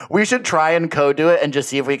We should try and co-do it and just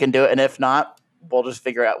see if we can do it. And if not, we'll just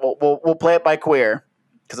figure it out. We'll play it by queer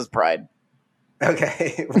because it's Pride.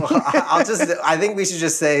 Okay. Well, I think we should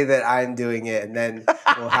just say that I'm doing it, and then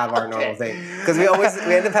we'll have our normal thing. Because we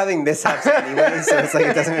end up having mishaps anyway, so it's like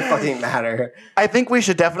it doesn't fucking matter. I think we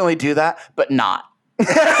should definitely do that, but not.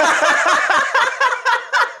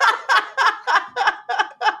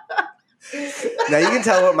 Now you can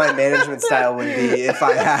tell what my management style would be if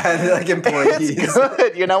I had like employees. It's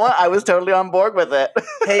good. You know what? I was totally on board with it.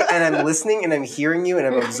 Hey, and I'm listening and I'm hearing you and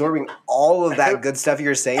I'm absorbing all of that good stuff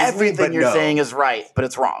you're saying. Everything you're saying is right, but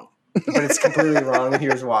it's wrong. But it's completely wrong.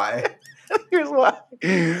 Here's why. Here's why.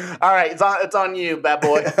 All right, it's on you, bad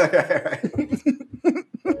boy. Okay,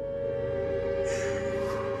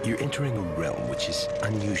 You're entering a realm which is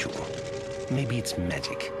unusual. Maybe it's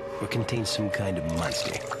magic or contains some kind of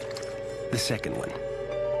monster. The second one.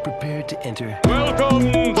 Prepare to enter.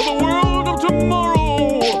 Welcome to the world of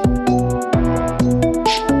tomorrow.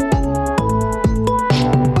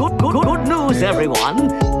 Good news, everyone.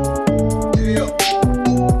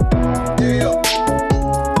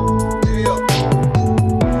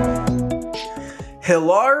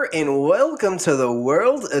 Hello and welcome to the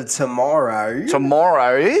world of tomorrow.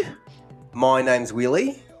 Tomorrow. My name's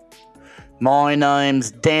Willie. My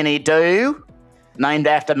name's Danny Doo, named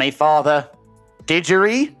after me father,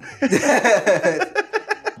 Didgery.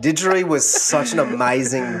 Didgery was such an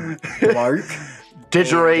amazing bloke.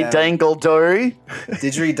 Didgery Dangle Doo.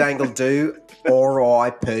 Didgery Dangle Doo,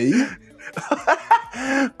 R.I.P.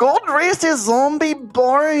 God rest his zombie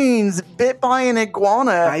bones, bit by an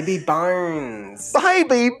iguana. Baby Bones.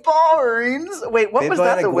 Baby bones. Wait, what Bit was by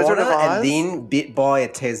that? an The Wizard of iguana, Oz? and then bit by a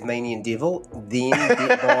Tasmanian devil, then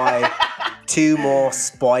bit by two more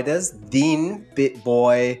spiders, then bit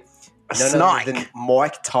by none other than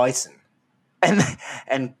Mike Tyson.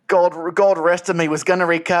 And God rest him, he was going to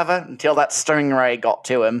recover until that stingray got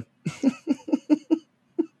to him.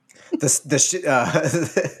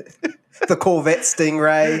 The Corvette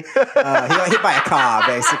Stingray. He got hit by a car.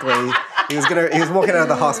 Basically, he was walking out of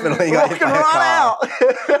the hospital. And he got hit by a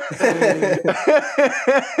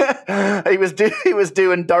car. He was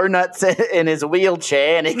doing donuts in his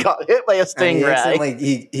wheelchair, and he got hit by a stingray.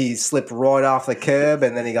 He slipped right off the curb,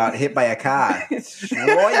 and then he got hit by a car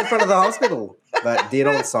right in front of the hospital, but dead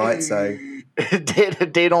on sight. So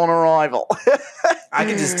dead on arrival. I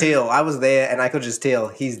could just tell. I was there, and I could just tell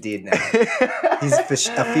he's dead now. He's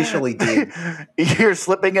officially dead. You're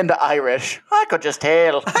slipping into Irish. I could just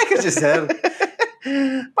tell. I could just tell.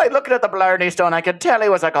 By looking at the Blarney Stone, I could tell he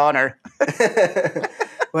was a goner.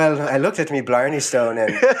 Well, I looked at me Blarney Stone,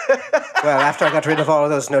 and after I got rid of all of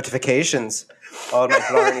those notifications, all my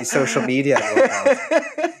Blarney social media.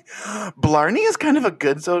 Blarney is kind of a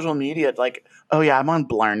good social media. Like, oh yeah, I'm on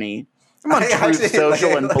Blarney. I'm on Truth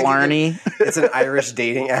Social and Blarney. It's an Irish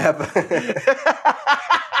dating app.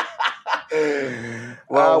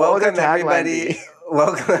 Well, welcome everybody.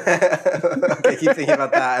 Welcome. Okay, keep thinking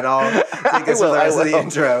about that, and I'll take us for the rest of the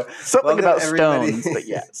intro. Something about stones, but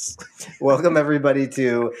yes. Welcome everybody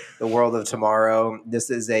to the world of tomorrow.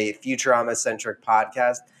 This is a Futurama-centric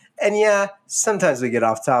podcast. And yeah, sometimes we get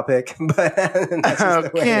off topic, but that's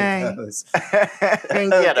just the way it goes.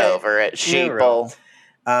 Get over it, sheeple.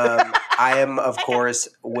 I am, of course,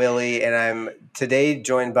 Willie, and I'm today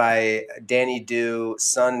joined by Danny Doo,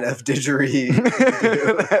 son of Didgery.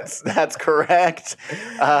 That's correct.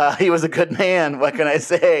 He was a good man. What can I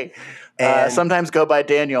say? Sometimes go by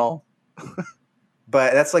Daniel.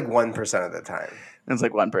 But that's like 1% of the time. It's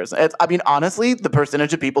like 1%. I mean, honestly, the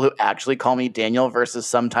percentage of people who actually call me Daniel versus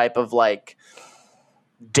some type of like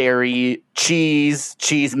dairy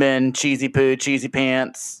cheeseman, cheesy poo, cheesy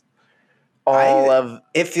pants.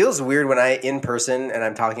 It feels weird when I in person and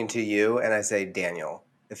I'm talking to you and I say Daniel.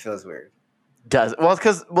 It feels weird. But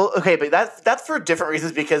that's for different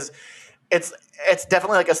reasons, because it's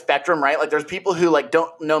definitely like a spectrum, right? Like there's people who like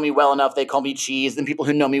don't know me well enough, they call me Cheese, and people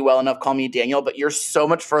who know me well enough call me Daniel, but you're so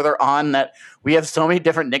much further on that we have so many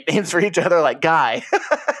different nicknames for each other, like Guy.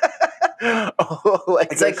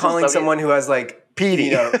 It's like calling someone who has like Petey.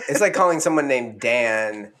 It's like calling someone named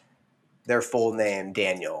Dan their full name,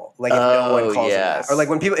 Daniel. Like if no one calls him that. Or like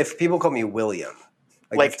if people call me William.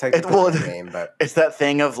 Like technically my name, but it's that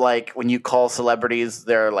thing of like when you call celebrities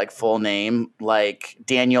their like full name, like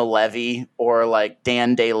Daniel Levy or like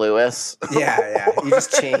Dan Day-Lewis. Yeah. You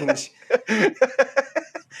just change.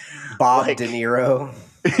 Bob De Niro.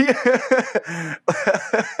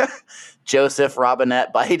 Joseph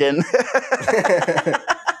Robinette Biden.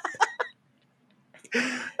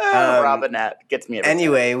 Robinette gets me every time.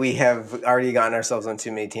 Anyway, we have already gotten ourselves on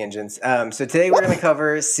too many tangents. So today we're going to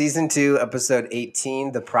cover Season 2, Episode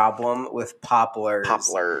 18, The Problem with Popplers.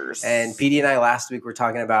 Popplers. And PD and I last week were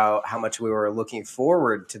talking about how much we were looking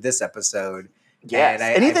forward to this episode. Yes.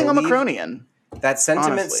 And Anything I Omicronian. That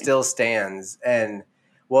sentiment honestly. still stands. And,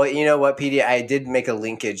 well, you know what, PD? I did make a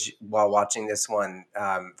linkage while watching this one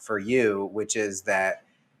for you, which is that,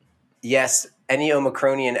 yes, any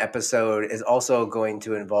Omicronian episode is also going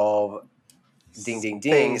to involve ding, ding,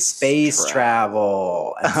 ding, space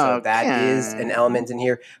travel. And so that is an element in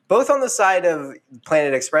here, both on the side of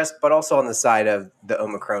Planet Express, but also on the side of the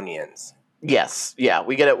Omicronians. Yes. Yeah,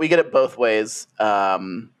 we get it both ways.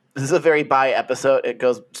 This is a very bi episode.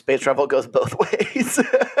 Space travel goes both ways.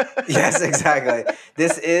 Yes, exactly.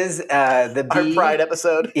 This is the our Pride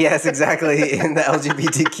episode. Yes, exactly. In the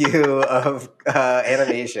LGBTQ of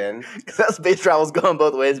animation. Because that space travel's going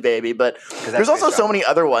both ways, baby. But there's also so many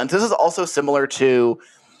other ones. This is also similar to,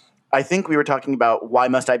 I think we were talking about Why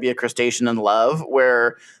Must I Be a Crustacean in Love,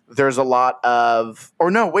 where there's a lot of,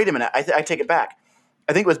 or no, wait a minute. I take it back.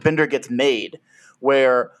 I think it was Bender Gets Made,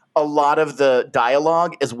 where a lot of the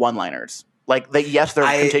dialogue is one-liners. Like, yes, they're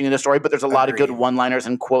continuing the story, but there's a lot of good one-liners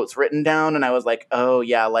and quotes written down. And I was like, oh,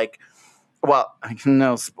 yeah, like, well,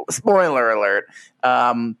 no, spoiler alert.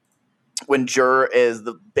 When Jur is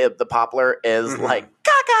the Poppler is like,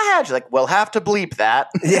 caca, she's like, we'll have to bleep that.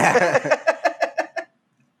 Yeah.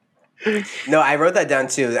 No, I wrote that down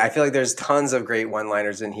too. I feel like there's tons of great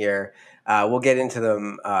one-liners in here. We'll get into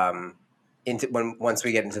them once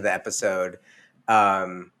we get into the episode.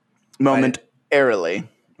 Momentarily.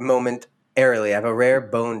 I have a rare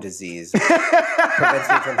bone disease. Prevents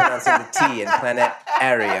me from pronouncing the T in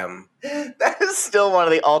planetarium. That is still one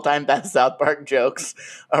of the all-time best South Park jokes.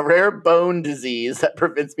 A rare bone disease that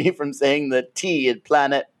prevents me from saying the T in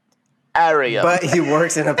planetarium. But he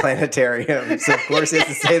works in a planetarium, so of course he has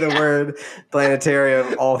to say the word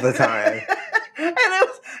planetarium all the time. And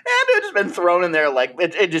it just been thrown in there like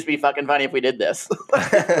it'd just be fucking funny if we did this.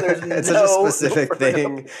 It's such a specific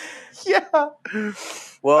thing. Yeah.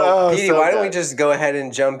 Well, Petey, why don't we just go ahead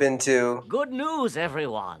and jump into Good news,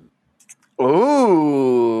 everyone.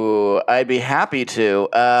 Ooh, I'd be happy to.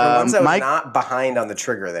 For once I was not behind on the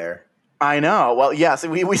trigger there. I know. Well, yeah, so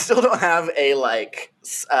we still don't have a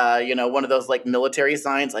one of those like military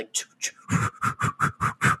signs like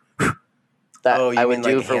that I would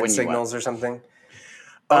do for when signals or something.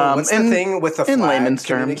 What's the thing with the flag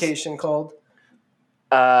communication called?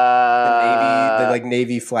 The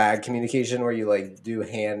Navy flag communication where you like do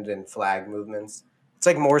hand and flag movements. It's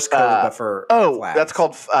like Morse code, but for flags. That's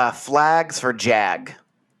called Flags for JAG,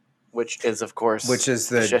 which is of course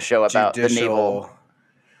the show about the naval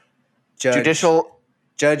Judge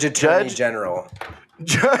Attorney General.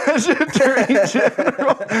 Judge Attorney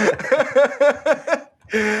General.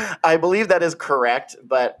 I believe that is correct,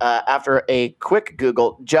 but after a quick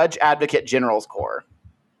Google, Judge Advocate General's Corps.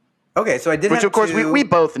 Okay, so I did which have of course we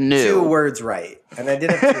both knew 2 words right, and I did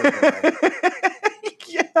have 2 of them right.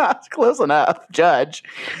 Yeah, it's close enough, Judge.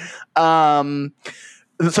 So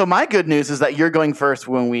my good news is that you're going first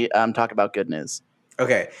when we talk about good news.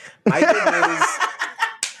 Okay, my good news.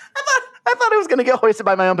 I thought I was going to get hoisted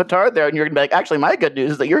by my own petard there, and you're going to be like, actually, my good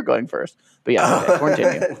news is that you're going first. But yeah,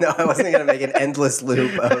 okay, continue. No, I wasn't going to make an endless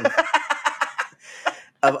loop of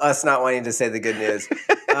us not wanting to say the good news.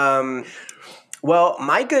 Well,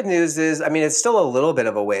 my good news is, I mean, it's still a little bit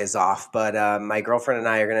of a ways off, but my girlfriend and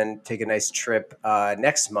I are going to take a nice trip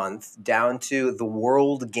next month down to the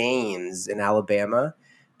World Games in Alabama.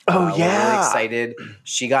 Oh, yeah. We're really excited.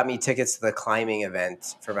 She got me tickets to the climbing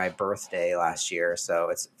event for my birthday last year, so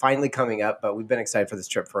it's finally coming up, but we've been excited for this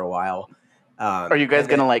trip for a while. Are you guys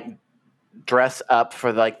going to, like, dress up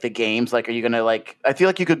for, like, the games? Like, are you going to, like, I feel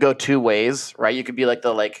like you could go 2 ways, right? You could be, like,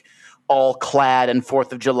 the, like, all clad in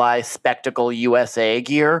 4th of July spectacle USA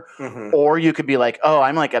gear, or you could be like, oh,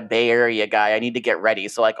 I'm like a Bay Area guy. I need to get ready.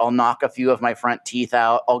 So like, I'll knock a few of my front teeth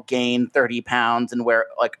out. I'll gain 30 pounds and wear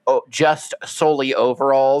like just solely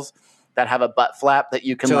overalls that have a butt flap that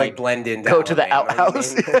you can like blend in. Go to the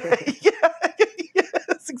outhouse.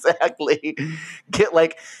 Yes, exactly. Get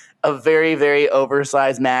like a very, very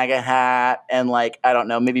oversized MAGA hat and like, I don't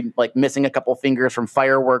know, maybe like missing a couple fingers from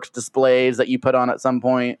fireworks displays that you put on at some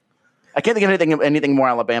point. I can't think of anything more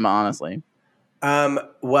Alabama, honestly.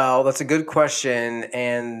 Well, that's a good question,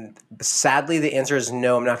 and sadly, the answer is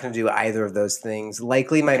no. I'm not going to do either of those things.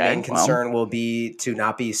 Likely, my main concern will be to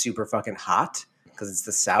not be super fucking hot because it's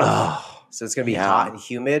the South, so it's going to be hot and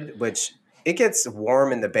humid. Which it gets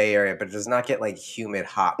warm in the Bay Area, but it does not get like humid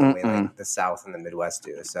hot the way like the South and the Midwest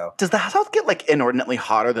do. So, does the South get like inordinately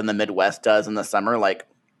hotter than the Midwest does in the summer? Like,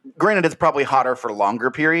 granted, it's probably hotter for longer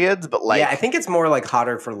periods, but like, yeah, I think it's more like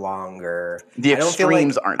hotter for longer. the I don't feel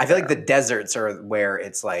extremes like, aren't I feel like there. the deserts are where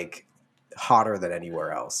it's like hotter than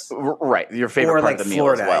anywhere else. Right, your favorite Or part like of the meal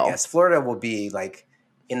Florida, as well. I guess. Florida will be like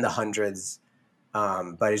in the hundreds,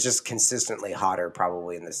 but it's just consistently hotter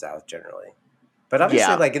probably in the South generally. But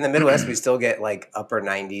obviously, Yeah. like in the Midwest, we still get like upper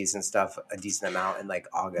 90s and stuff, a decent amount in like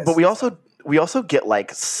August. But we so. also get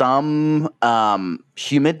like some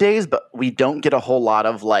humid days, but we don't get a whole lot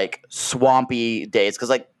of like swampy days because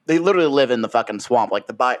like they literally live in the fucking swamp. Like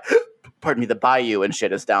the bayou and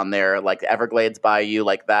shit is down there. Like the Everglades Bayou,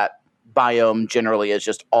 like that biome generally is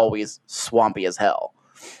just always swampy as hell.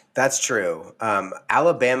 That's true.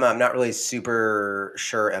 Alabama, I'm not really super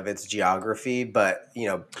sure of its geography, but you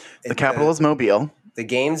know, The capital is Mobile. the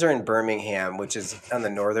games are in Birmingham, which is on the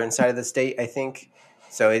northern side of the state, I think.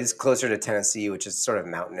 So it is closer to Tennessee, which is sort of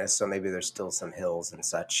mountainous. So maybe there's still some hills and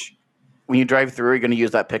such. When you drive through, you're going to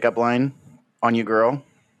use that pickup line on you, girl.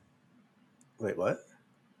 Wait, what?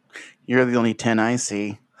 You're the only 10 I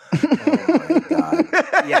see. Oh my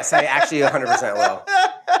god! Yes, I actually 100% will.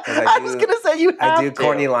 I was going to say you have I do to.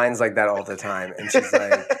 corny lines like that all the time, and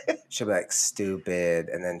she'll be like stupid,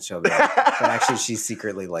 and then she'll be like, but actually she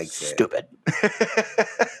secretly likes it. Stupid.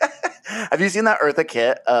 Have you seen that Eartha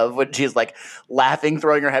Kitt of when she's like laughing,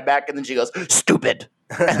 throwing her head back, and then she goes, stupid,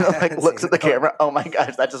 and like looks at the camera? Oh my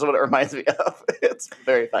gosh, that's just what it reminds me of. It's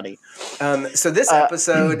very funny. So this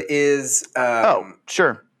episode is Oh,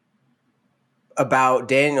 sure. about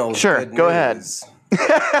Daniel's Sure, good go ahead. news.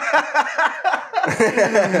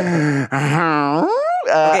 Okay,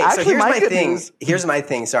 so Actually, here's my good thing. news- Here's my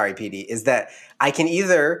thing. Sorry, PD, is that I can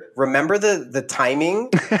either remember the timing,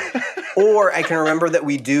 or I can remember that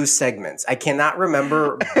we do segments. I cannot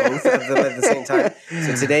remember both of them at the same time.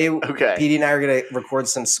 So today, Okay. PD and I are going to record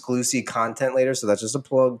some exclusive content later. So that's just a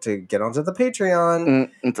plug to get onto the Patreon.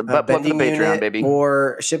 It's a butt plug to the Bending Patreon, Unit baby.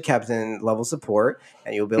 or Ship Captain level support,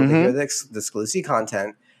 and you'll be able to hear the exclusive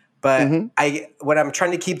content. But when I'm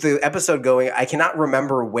trying to keep the episode going, I cannot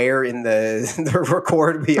remember where in the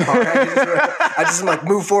record we are. I just am like,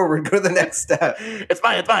 move forward, go to the next step. It's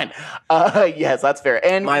fine. It's fine. Yes, that's fair.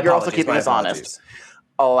 And you're also keeping us honest.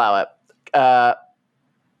 I'll allow it.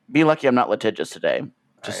 Be lucky I'm not litigious today,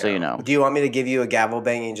 just so you know. Do you want me to give you a gavel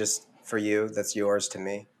banging just for you? That's yours to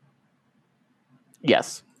me.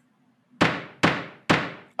 Yes.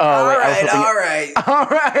 Oh, wait, all right. All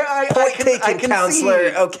right. Point taken, counselor.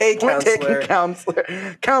 see. Okay, Point counselor. taken,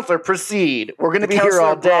 counselor. Counselor, proceed. We're going to be here Counselor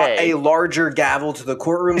all brought day. a larger gavel to the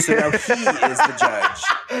courtroom, so now he is the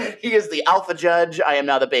judge. He is the alpha judge. I am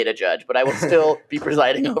now the beta judge, but I will still be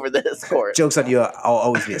presiding over this court. Joke's on you. I'll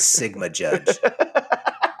always be a Sigma judge.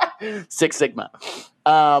 Six Sigma.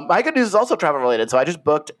 My good news is also travel related. So I just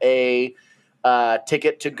booked a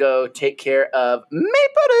ticket to go take care of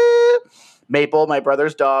Maple, my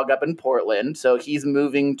brother's dog up in Portland. So he's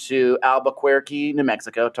moving to Albuquerque, New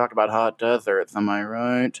Mexico. Talk about hot deserts, am I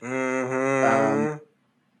right? Mm-hmm.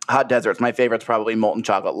 Hot deserts. My favorite's probably molten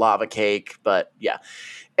chocolate lava cake, but yeah.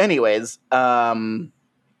 Anyways, I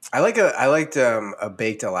liked a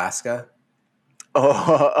baked Alaska.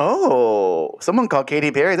 Oh, someone called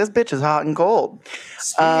Katy Perry. This bitch is hot and cold.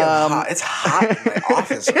 Speaking of hot, it's hot in my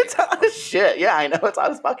office. It's hot as shit. Yeah, I know. It's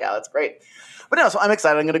hot as fuck out. It's great. But no, so I'm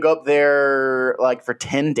excited. I'm going to go up there like for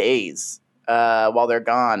 10 days while they're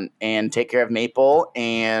gone and take care of Maple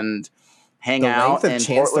and hang out. The length of in Chance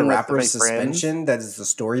the Portland with Rapper's my suspension, that is the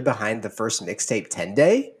story behind the first mixtape 10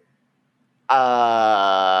 Day?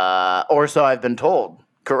 Or so I've been told.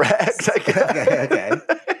 Correct. Okay.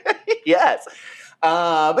 Yes.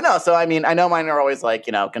 But no, so I mean, I know mine are always like,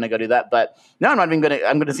 going to go do that, but no, I'm not even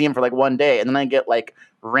I'm going to see him for like one day. And then I get like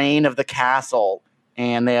Reign of the Castle,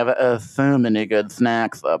 and they have so many good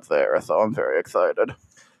snacks up there. So I'm very excited.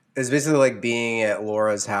 It's basically like being at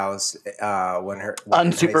Laura's house when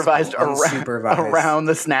Unsupervised around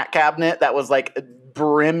the snack cabinet that was like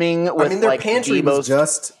brimming with their like pantry the was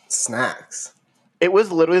most, just snacks. It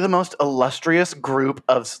was literally the most illustrious group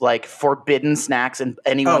of like forbidden snacks in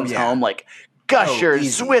anyone's home. Like Gushers,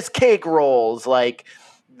 easy. Swiss cake rolls, like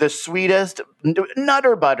the sweetest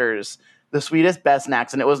Nutter Butters, the sweetest, best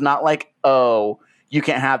snacks. And it was not like, oh, you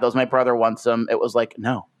can't have those. My brother wants them. It was like,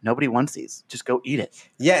 no, nobody wants these. Just go eat it.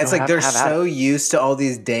 Yeah, it's Go like they're have so at it. used to all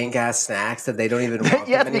these dank ass snacks that they don't even want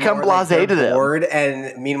Yeah, them it's become anymore. Like, blasé to they're them. bored.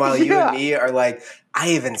 And meanwhile, you Yeah. and me are like, I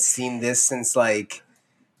haven't seen this since like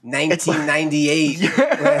 1998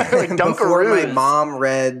 like before my Dunkaroos. mom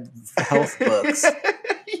read health books.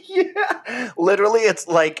 Yeah. Literally, it's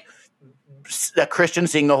like a Christian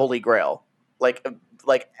seeing the Holy Grail. Like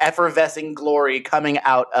like effervescing glory coming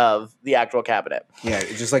out of the actual cabinet. Yeah,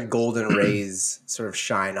 it's just like golden rays sort of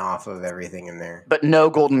shine off of everything in there. But no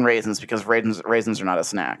golden raisins because raisins are not a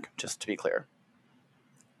snack, just to be clear.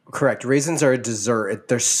 Correct. Raisins are a dessert.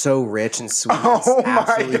 They're so rich and sweet. It's Oh my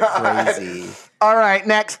absolutely God. crazy. All right,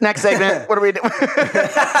 next segment. What are we doing?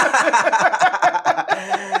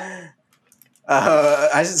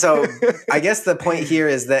 So I guess the point here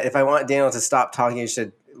is that if I want Daniel to stop talking, you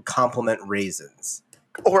should compliment raisins.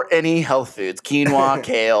 Or any health foods, quinoa,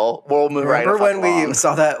 kale. We'll move right Remember when along. we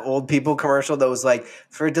saw that old people commercial that was like,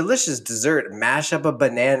 for a delicious dessert, mash up a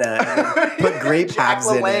banana and then put grape Jack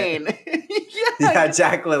halves in LaLanne. it. Yeah,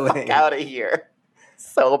 Jack LaLanne. Out of here.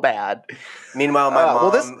 So bad. Meanwhile, my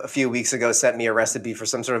mom this- a few weeks ago sent me a recipe for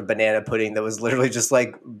some sort of banana pudding that was literally just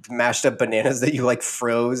like mashed up bananas that you like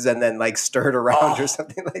froze and then like stirred around or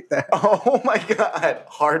something like that. Oh my God.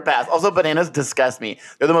 Hard pass. Also, bananas disgust me.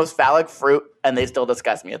 They're the most phallic fruit, and they still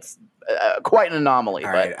disgust me. It's quite an anomaly.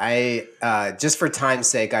 All but right, I just for time's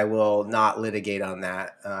sake, I will not litigate on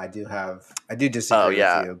that. I do disagree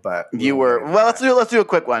with you, but you were well. Let's do a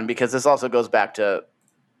quick one because this also goes back to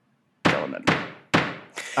Gentleman.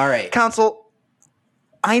 All right, Council,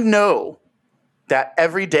 I know that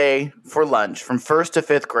every day for lunch from 1st to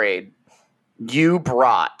 5th grade, you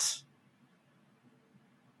brought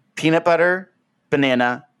peanut butter,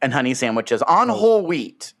 banana, and honey sandwiches on whole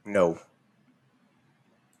wheat. no.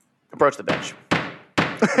 Approach the bench.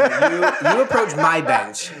 You approach my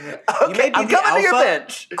bench. You may be I'm the coming to your alpha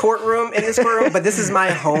bench. courtroom in this courtroom, but this is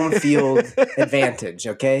my home field advantage.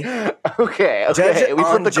 Okay, Okay. judge We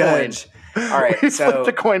on flipped the judge. coin. All right, We so flipped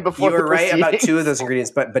a coin before you were the right about proceedings. 2 of those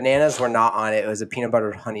ingredients, but bananas were not on it. It was a peanut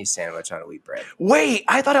butter honey sandwich on a wheat bread. Wait,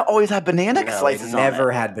 I thought it always had banana No, slices it on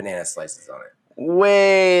never it. had banana slices on it.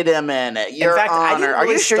 Wait a minute. Your fact, I Honor, didn't are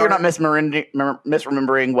you really sure you're not start-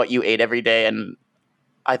 misremembering what you ate every day and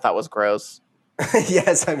I thought was gross?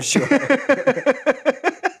 Yes, I'm sure. It's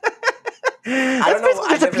basically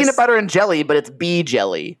just a never peanut butter and jelly, but it's bee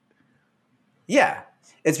jelly. Yeah.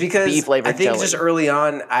 It's because Bee-flavored I think jelly. just early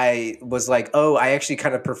on I was like, oh, I actually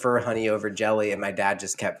kind of prefer honey over jelly, and my dad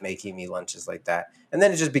just kept making me lunches like that. And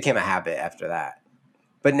then it just became a habit after that.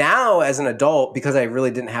 But now as an adult, because I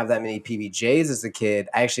really didn't have that many PBJs as a kid,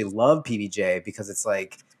 I actually love PBJ because it's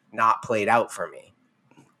like not played out for me.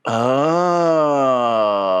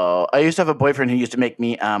 Oh. I used to have a boyfriend who used to make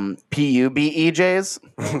me PUBEJs.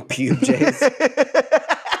 PBJs.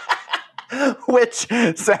 Which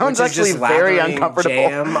sounds Which is actually just very lathering uncomfortable.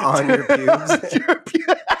 jam on your pubes.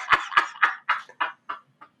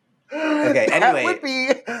 Okay, That anyway. would be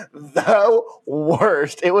the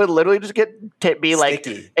worst. It would literally just be like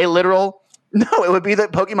Sticky. a literal. No, it would be the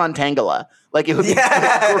Pokemon Tangela. Like it would be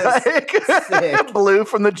Yes! Sick. blue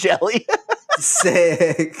from the jelly.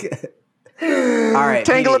 Sick. All right,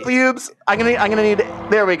 Tangela PD. pubes. I'm gonna need.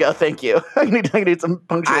 There we go. Thank you. I need some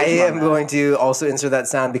I punctuation. am going to also insert that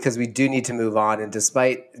sound because we do need to move on. And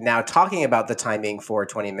despite now talking about the timing for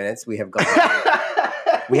 20 minutes, we have gone.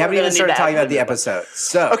 We haven't even started talking about the episode.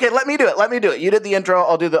 So Okay, let me do it. You did the intro.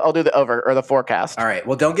 I'll do the over or the forecast. all right.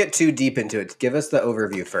 Well, don't get too deep into it. Give us the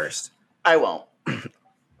overview first. I won't.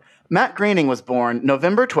 Matt Groening was born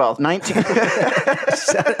November 12th, 19...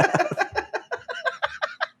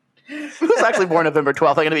 He was actually born November 12th.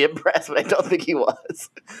 I'm going to be impressed, but I don't think he was.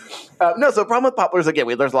 So problem with Popplers, again,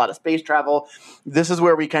 there's a lot of space travel. This is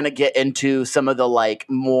where we kind of get into some of the like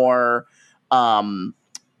more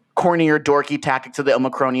cornier, dorky tactics of the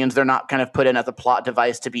Omicronians. They're not kind of put in as a plot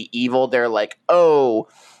device to be evil. They're like, oh,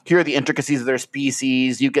 here are the intricacies of their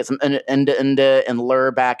species. You get some Inda and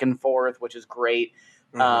lure back and forth, which is great.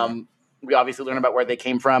 Mhm. We obviously learn about where they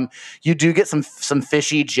came from. You do get some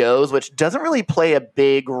fishy Joes, which doesn't really play a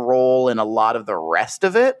big role in a lot of the rest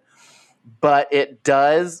of it, but it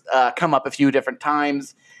does come up a few different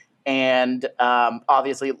times. And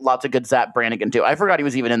obviously lots of good Zap Brannigan too. I forgot he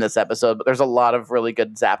was even in this episode, but there's a lot of really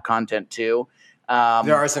good Zap content too.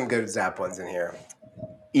 There are some good Zap ones in here.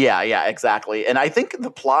 Yeah, exactly. And I think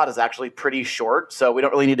the plot is actually pretty short, so we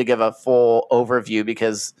don't really need to give a full overview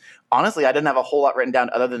because honestly, I didn't have a whole lot written down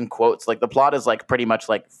other than quotes. Like the plot is like pretty much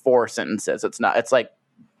like 4 sentences. It's like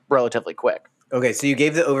relatively quick. Okay, so you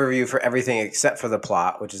gave the overview for everything except for the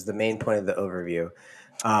plot, which is the main point of the overview.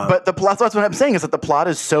 But the plot, that's what I'm saying is that the plot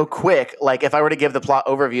is so quick. Like if I were to give the plot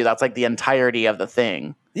overview, that's like the entirety of the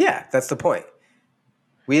thing. Yeah, that's the point.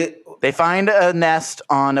 They find a nest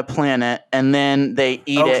on a planet and then they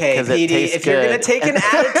eat it Okay, because it PD, tastes if you're good. going to take an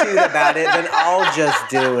attitude about it, then I'll just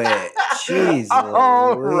do it. Jeez.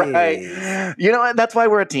 All Louise. right. You know what? That's why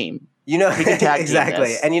we're a team. You know, We can tag team exactly.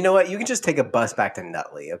 this. And you know what? You can just take a bus back to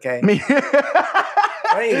Nutley, okay?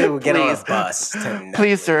 Why don't you get on a Please. bus to Nutley?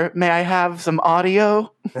 Please, sir, may I have some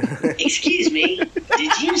audio? Excuse me,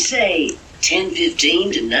 did you say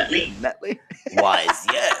 10:15 to Nutley? Nutley? Why,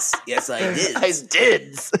 yes. Yes, I did. I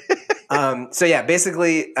did. So yeah,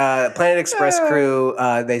 basically, Planet Express crew,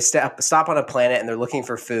 they stop on a planet and they're looking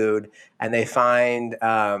for food, and they find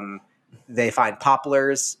Popplers,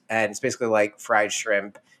 and it's basically like fried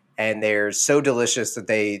shrimp, and they're so delicious that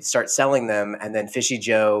they start selling them, and then Fishy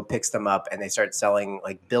Joe picks them up, and they start selling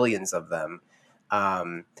like billions of them.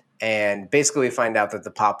 And basically, we find out that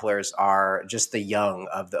the Popplers are just the young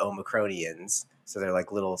of the Omicronians, so they're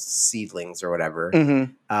like little seedlings or whatever.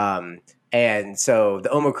 Mm-hmm. And so the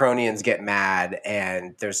Omicronians get mad,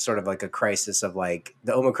 and there's sort of like a crisis of like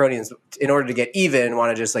the Omicronians, in order to get even,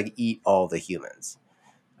 want to just like eat all the humans.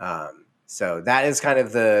 So that is kind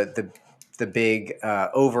of the big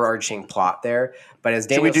overarching plot there. But as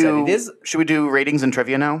Daniel said, it is. Should we do ratings and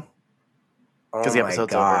trivia now? Oh the my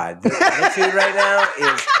episode's god, the attitude right now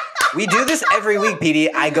is. We do this every week, PD.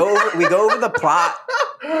 We go over the plot.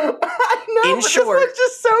 I know, In but short- this was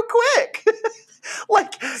just so quick.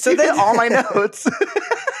 Like, So you then- did all my notes.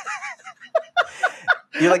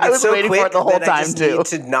 You're like, I it's was so waiting for quick it the whole that I time, just too. need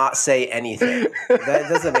to not say anything. That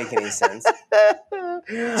doesn't make any sense.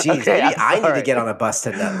 Jeez, Okay, maybe I need to sorry. get on a bus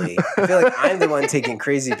to Nutley. I feel like I'm the one taking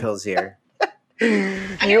crazy pills here.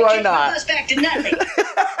 You are not. Bus back to Nutley.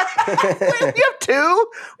 Wait, we have two?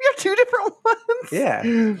 We have two different ones?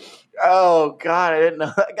 Yeah. Oh, God, I didn't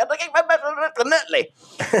know. I got to get my best definitely.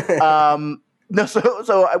 No,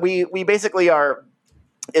 so we basically are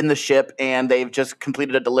in the ship, and they've just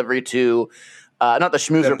completed a delivery to not the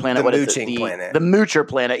schmoozer planet. the What is mooching it? planet. The moocher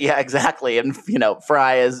planet. Yeah, exactly. And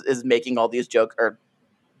Fry is making all these jokes or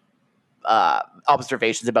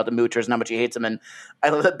observations about the moochers and how much he hates them. And I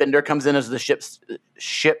love that Bender comes in as the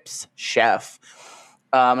ship's chef.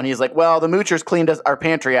 And he's like, well, the moochers cleaned our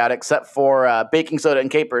pantry out except for baking soda and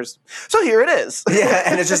capers. So here it is. Yeah,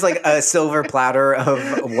 and it's just like a silver platter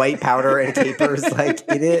of white powder and capers like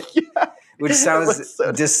in it. Yeah. Which sounds looks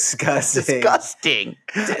so disgusting. Disgusting.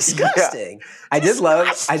 Disgusting. Yeah. I did love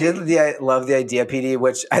the idea, PD,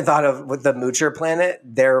 which I thought of with the Moocher planet.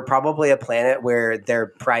 They're probably a planet where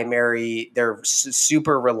they're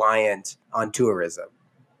super reliant on tourism.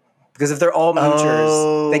 Because if they're all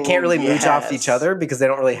moochers, they can't really mooch off each other because they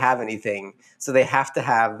don't really have anything. So they have to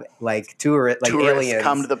have like tourists aliens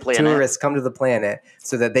come to the planet. Tourists come to the planet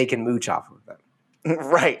so that they can mooch off of them.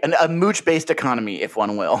 Right. A mooch-based economy, if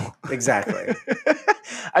one will. Exactly.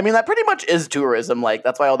 I mean, that pretty much is tourism. Like,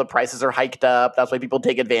 that's why all the prices are hiked up. That's why people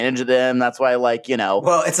take advantage of them. That's why, like,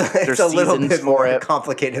 Well, it's a little bit more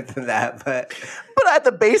complicated than that, but at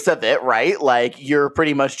the base of it, right? Like, you're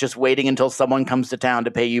pretty much just waiting until someone comes to town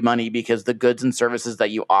to pay you money because the goods and services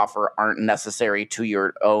that you offer aren't necessary to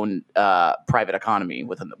your own private economy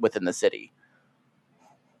within the city.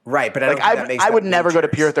 Right, but I would never go to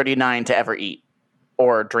Pier 39 to ever eat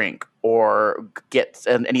or drink or get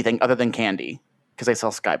anything other than candy because they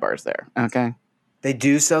sell Sky bars there. Okay, they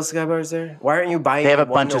do sell Sky bars there. Why aren't you buying? They have a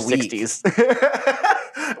one bunch of week? 60s.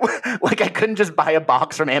 Like I couldn't just buy a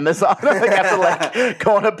box from Amazon. Like I have to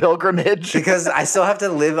go on a pilgrimage because I still have to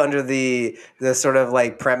live under the sort of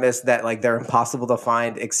like premise that like they're impossible to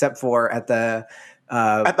find except for at the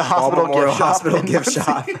hospital gift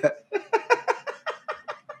shop.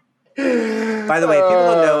 By the way, people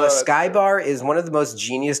don't know, a Sky Bar is one of the most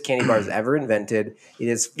genius candy bars ever invented. It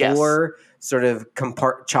is four sort of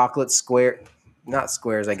chocolate not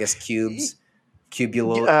squares, I guess cubes. You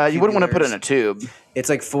wouldn't want to put it in a tube. It's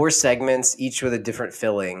like four segments, each with a different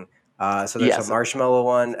filling. So there's a marshmallow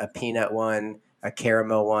one, a peanut one, a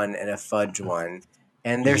caramel one, and a fudge one.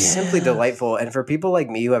 And they're simply delightful. And for people like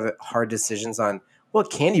me who have hard decisions on what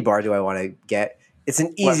candy bar do I want to get, it's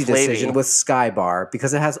an easy decision with Sky Bar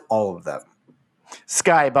because it has all of them.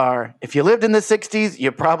 Sky Bar. If you lived in the 60s,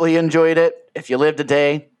 you probably enjoyed it. If you live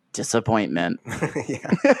today, disappointment.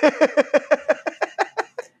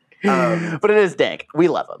 But it is dank. We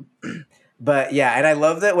love them. But yeah, and I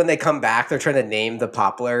love that when they come back, they're trying to name the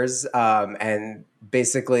Popplers. And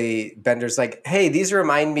basically, Bender's like, hey, these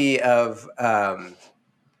remind me of...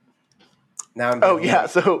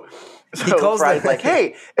 So he calls Fry's like,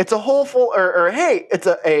 hey, it's a hole full, or hey, it's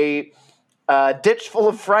a ditch full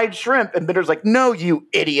of fried shrimp. And Bender's like, no, you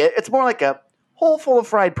idiot. It's more like a hole full of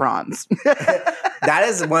fried prawns.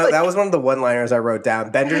 That was one of the one-liners I wrote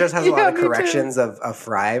down. Bender just has a lot of corrections of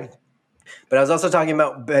Fry. But I was also talking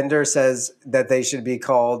about Bender says that they should be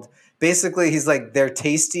called, basically he's like, they're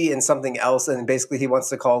tasty and something else. And basically he wants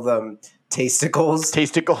to call them Tasticles.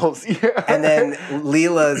 Tasticles, yeah. And then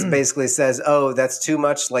Leela's basically says, oh, that's too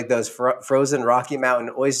much like those frozen Rocky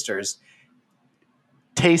Mountain oysters.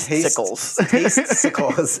 Taste Sickles. Taste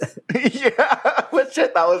Sickles. Yeah, which I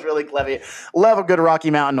thought was really clever. Love a good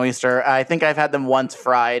Rocky Mountain oyster. I think I've had them once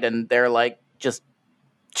fried, and they're like just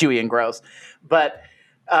chewy and gross. But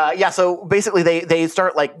so basically they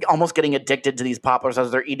start like almost getting addicted to these Popplers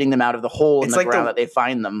as they're eating them out of the hole in the ground that they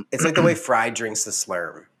find them. It's like the way Fry drinks the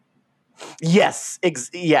Slurm. Yes,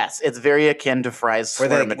 it's very akin to Fry's Where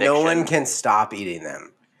Slurm addiction. no one can stop eating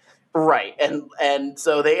them. Right, and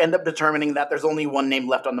so they end up determining that there's only one name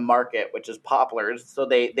left on the market, which is Popplers. So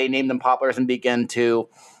they name them Popplers and begin to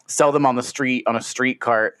sell them on the street on a street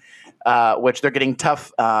cart, which they're getting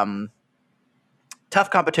tough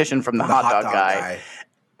competition from the hot dog guy.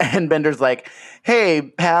 And Bender's like, "Hey,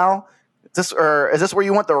 pal, is this where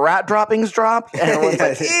you want the rat droppings dropped?" And everyone's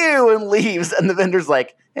like, "Ew," and leaves. And the vendor's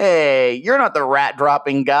like, "Hey, you're not the rat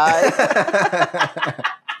dropping guy."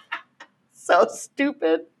 So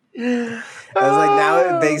stupid. I was like, now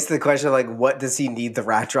it begs the question, like, what does he need the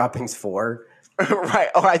rat droppings for? Right.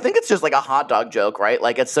 Or I think it's just like a hot dog joke, right?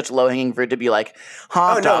 Like it's such low-hanging fruit to be like,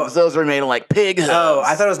 hot dogs, those are made of like pig hooves. Oh,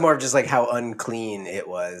 I thought it was more of just like how unclean it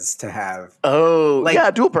was to have. Oh, like,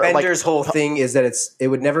 yeah. Bender's whole thing is that it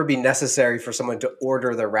would never be necessary for someone to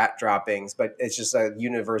order the rat droppings, but it's just a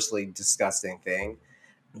universally disgusting thing.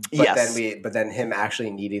 But then him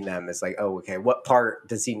actually needing them is like, oh, okay, what part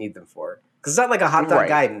does he need them for? Because it's not like a hot dog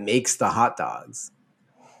guy makes the hot dogs.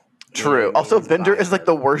 True. Also, Bender is like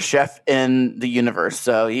the worst chef in the universe,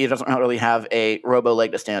 so he doesn't really have a robo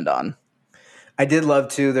leg to stand on. I did love,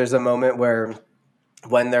 too, there's a moment where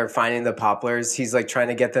when they're finding the Popplers, he's like trying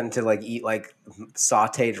to get them to like eat like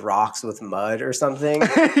sauteed rocks with mud or something. And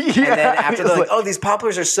then after they're like, oh, these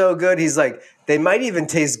Popplers are so good, he's like, they might even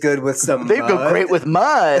taste good with some They go great with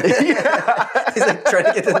mud. He's like trying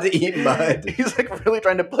to get them to eat mud. He's like really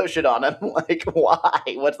trying to push it on him. Like, why?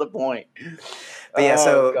 What's the point? But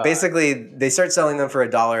yeah, basically they start selling them for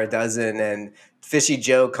 $1 a dozen, and Fishy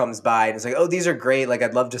Joe comes by and is like, oh, these are great. Like,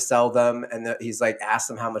 I'd love to sell them. And he's like, ask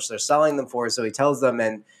them how much they're selling them for. So he tells them,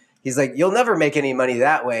 and he's like, you'll never make any money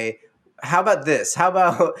that way. How about this? How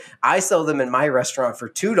about I sell them in my restaurant for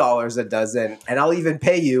 $2 a dozen, and I'll even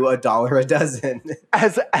pay you $1 a dozen.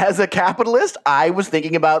 As a capitalist, I was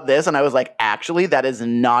thinking about this, and I was like, actually, that is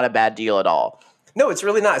not a bad deal at all. No, it's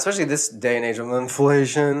really not, especially this day and age of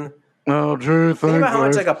inflation. Oh, true. Think about how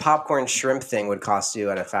much like a popcorn shrimp thing would cost you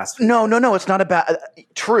at a fast food. No, it's not a bad.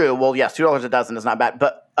 True. Well, yes, $2 a dozen is not bad,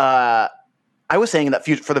 but I was saying that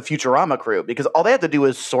for the Futurama crew, because all they have to do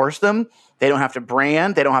is source them. They don't have to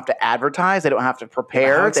brand. They don't have to advertise. They don't have to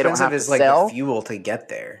prepare. How they don't have to is, like, sell. the fuel to get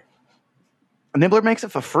there? Nibbler makes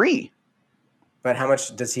it for free. But how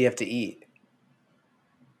much does he have to eat?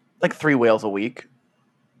 Like 3 whales a week.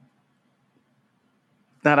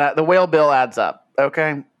 Now, the whale bill adds up.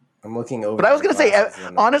 Okay. I'm looking over. But I was going to say,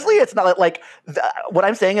 honestly, it's not like what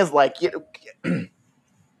I'm saying is like you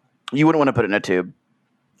wouldn't want to put it in a tube.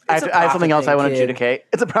 I have something else I want to adjudicate.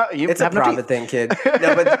 It's a profit thing, kid.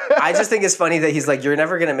 No, but I just think it's funny that he's like, you're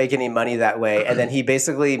never going to make any money that way. And then he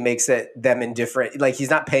basically makes them indifferent. Like, he's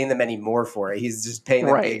not paying them any more for it. He's just paying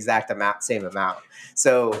them the exact same amount.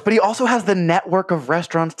 So, but he also has the network of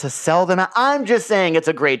restaurants to sell them. I'm just saying it's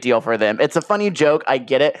a great deal for them. It's a funny joke. I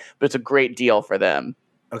get it, but it's a great deal for them.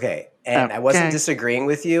 Okay. And I wasn't disagreeing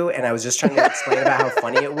with you, and I was just trying to explain about how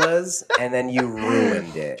funny it was, and then you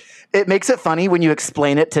ruined it. It makes it funny when you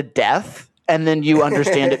explain it to death, and then you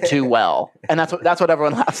understand it too well. And that's what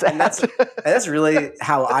everyone laughs at. And that's really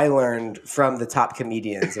how I learned from the top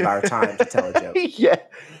comedians of our time to tell a joke. Yeah.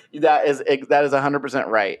 That is 100%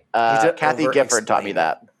 right. Kathy Gifford taught me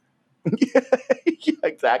that. Yeah,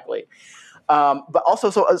 exactly. But also,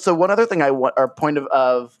 so one other thing or point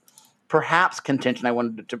of perhaps contention I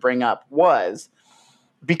wanted to bring up was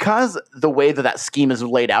because the way that scheme is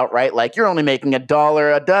laid out, right? Like, you're only making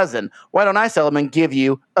 $1 a dozen. Why don't I sell them and give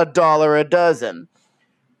you $1 a dozen?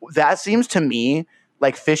 That seems to me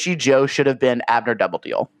like Fishy Joe should have been Abner Double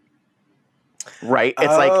Deal. Right?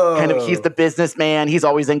 It's like kind of, he's the businessman. He's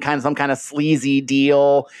always in some kind of sleazy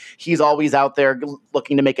deal. He's always out there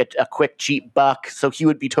looking to make a quick, cheap buck. So he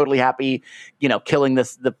would be totally happy, killing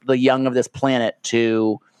the young of this planet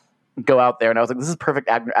to go out there. And I was like, this is perfect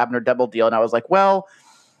Abner Double Deal. And I was like, well,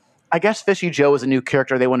 I guess Fishy Joe was a new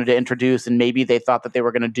character they wanted to introduce, and maybe they thought that they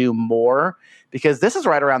were going to do more, because this is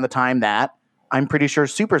right around the time that I'm pretty sure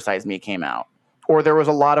Super Size Me came out. Or there was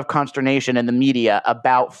a lot of consternation in the media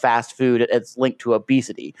about fast food. It's linked to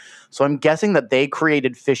obesity. So I'm guessing that they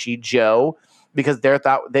created Fishy Joe because they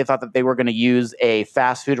thought that they were going to use a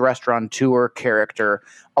fast food restaurateur character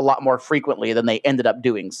a lot more frequently than they ended up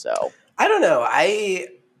doing so. I don't know. I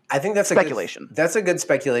I think that's speculation. That's a good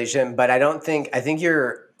speculation, but I think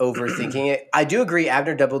you're overthinking it. I do agree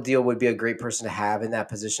Abner Double Deal would be a great person to have in that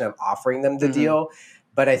position of offering them the deal.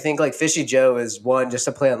 But I think like Fishy Joe is one just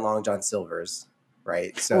to play on Long John Silver's,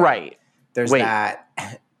 right? So there's that.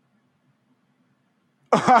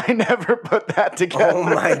 I never put that together. Oh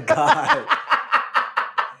my God.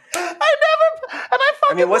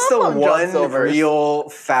 I mean, what's the one real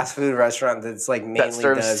fast food restaurant that's like mainly that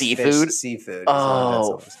serves does seafood? Seafood.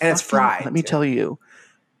 Oh, and it's fried. Let me tell you,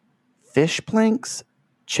 fish planks,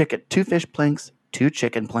 two fish planks, 2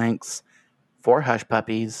 chicken planks, 4 hush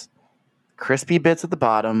puppies, crispy bits at the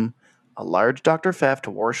bottom, a large Dr. Pfeff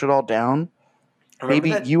to wash it all down.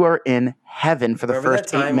 Maybe you are in heaven for the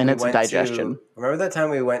first 8 minutes of digestion. Remember that time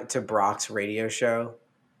we went to Brock's radio show?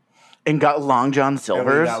 And got Long John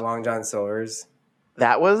Silver's?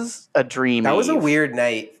 That was a dream. That was a weird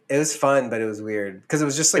night. It was fun, but it was weird. Because it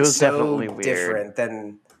was just like so different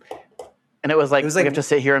than... And it was like we have to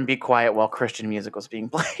sit here and be quiet while Christian music was being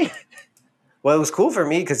played. Well, it was cool for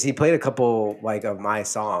me because he played a couple like of my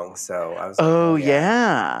songs. So I was like, Oh,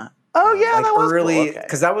 yeah, like that was early,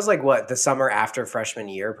 because cool. That was like what, the summer after freshman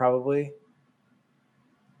year, probably.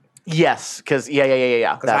 Yes, because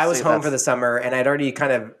yeah. Because I was home for the summer, and I'd already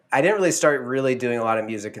I didn't really start really doing a lot of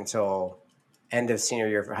music until end of senior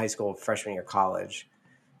year for high school, freshman year college.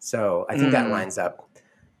 So I think that lines up.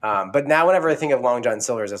 But now, whenever I think of Long John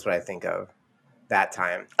Silver's, that's what I think of that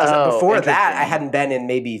time. Before that, I hadn't been in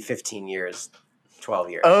maybe 15 years,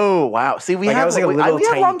 12 years. Oh wow! See, I was like a little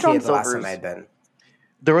tiny kid the last time I'd been.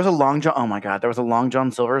 There was a Long John. Oh my God! There was a Long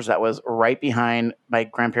John Silver's that was right behind my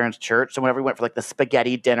grandparents' church. So whenever we went for like the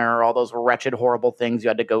spaghetti dinner, all those wretched, horrible things you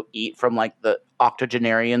had to go eat from like the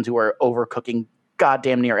octogenarians who were overcooking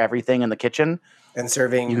goddamn near everything in the kitchen and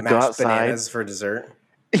serving mashed bananas for dessert.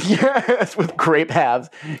 Yes, with grape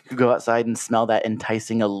halves. You could go outside and smell that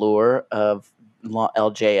enticing allure of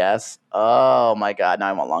LJS. Oh my God! Now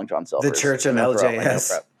I want Long John Silver's. The Church of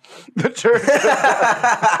LJS. The Church.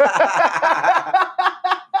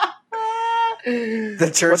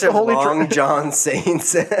 The Church of Long John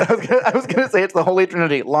Saints. I was gonna say it's the Holy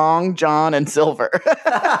Trinity: Long John and Silver.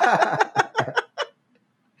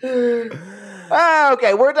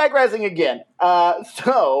 Okay, we're digressing again.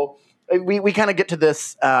 So we kind of get to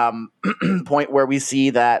this point where we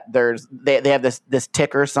see that they have this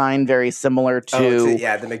ticker sign very similar to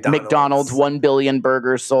the McDonald's 1 billion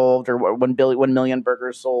burgers sold or 1 million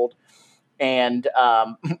burgers sold, and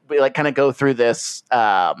we like kind of go through this.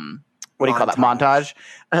 What do you call that? Montage.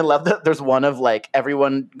 I love that there's one of like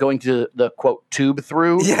everyone going to the quote tube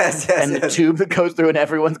through. Yes. The tube that goes through and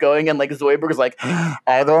everyone's going and like Zoidberg's like,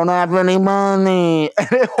 I don't have any money. And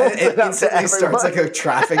it instantly starts like a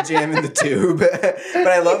traffic jam in the tube. But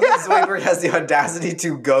I love that Zoidberg has the audacity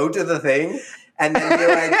to go to the thing and then be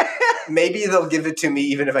like, maybe they'll give it to me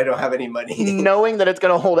even if I don't have any money. Knowing that it's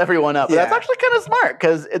going to hold everyone up. Yeah. That's actually kind of smart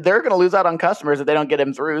because they're going to lose out on customers if they don't get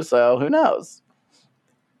him through. So who knows?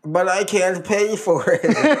 But I can't pay for it.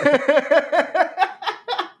 And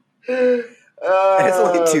it's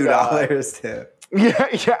only $2 too.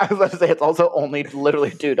 Yeah. I was about to say it's also only literally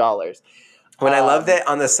 $2. When I love that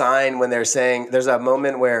on the sign when they're saying there's a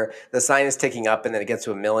moment where the sign is ticking up and then it gets to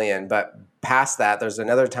 1 million, but past that there's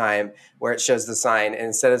another time where it shows the sign and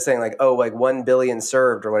instead of saying like 1 billion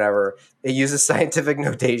served or whatever, it uses scientific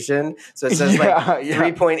notation. So it says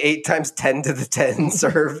 3.8 times 10 to the 10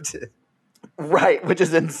 served. Right, which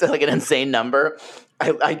is like an insane number.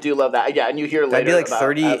 I do love that. Yeah, and you hear later that'd be like about,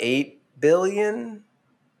 38 billion.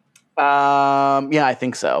 Yeah, I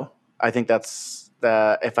think so. I think that's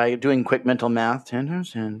if I'm doing quick mental math, 10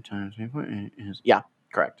 times 10 times 3.8 is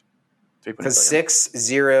correct. Because 6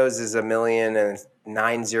 zeros is 1 million and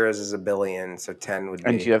 9 zeros is 1 billion, so 10 would be.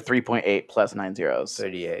 And you have 3.8 plus 9 zeros.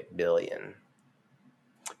 38 billion.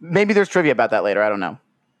 Maybe there's trivia about that later. I don't know.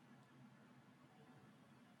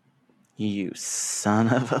 You son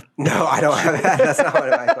of a... No, I don't have that. That's not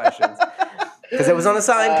one of my questions. Because it was on the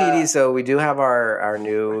sign, PD, so we do have our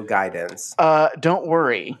new guidance. Don't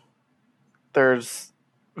worry. There's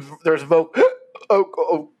vocal.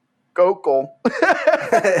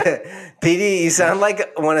 PD, you sound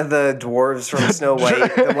like one of the dwarves from Snow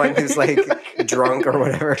White, the one who's like drunk or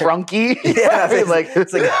whatever. Drunky? Yeah,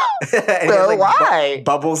 it's like well, why?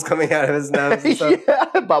 Bubbles coming out of his nose and stuff.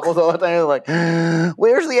 Yeah, bubbles all the time. He's like,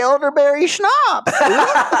 where's the elderberry schnapps?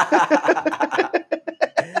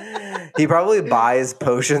 He probably buys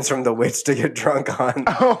potions from the witch to get drunk on.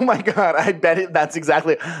 Oh my God. I bet that's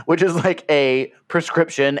exactly, which is like a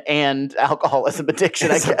prescription and alcoholism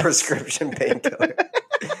addiction. It's a prescription painkiller.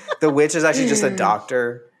 The witch is actually just a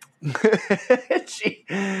doctor.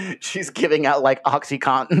 She's giving out like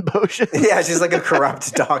OxyContin potions. Yeah, she's like a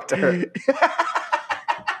corrupt doctor.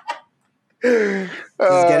 She's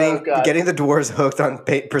getting the dwarves hooked on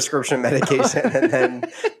prescription medication and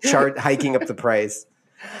then hiking up the price.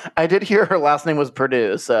 I did hear her last name was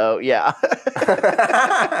Purdue, so yeah.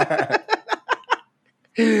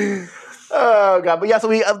 Oh god, but yeah, so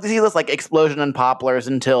we see this like explosion in Popplers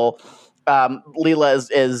until Leela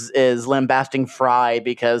is lambasting Fry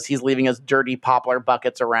because he's leaving his dirty poplar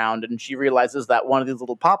buckets around, and she realizes that one of these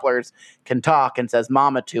little Popplers can talk and says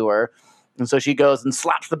 "mama" to her, and so she goes and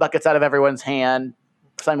slaps the buckets out of everyone's hand,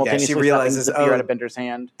 simultaneously she realizes the beer out of Bender's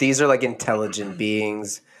hand. These are like intelligent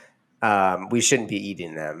beings. We shouldn't be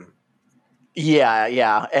eating them.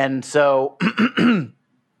 Yeah, and so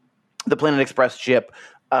the Planet Express ship,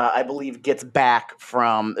 I believe, gets back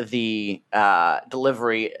from the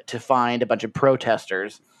delivery to find a bunch of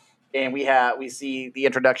protesters, and we see the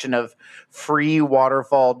introduction of Free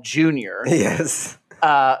Waterfall Jr. Yes,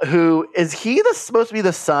 who is he supposed to be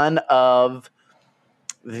the son of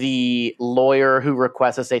the lawyer who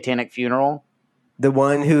requests a satanic funeral? The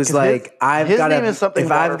one who's like, if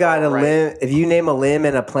you name a limb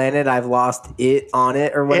and a planet, I've lost it on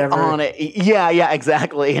it or whatever. It on it. Yeah,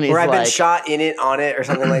 exactly. And he's I've been shot in it on it or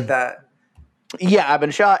something like that. Yeah, I've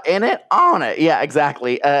been shot in it on it. Yeah,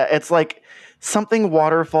 exactly. It's like something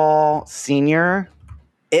Waterfall Senior.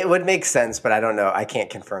 It would make sense, but I don't know. I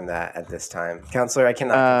can't confirm that at this time. Counselor, I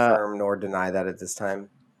cannot confirm nor deny that at this time.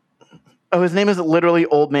 Oh, his name is literally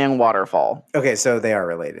Old Man Waterfall. Okay, so they are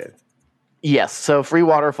related. Yes, so Free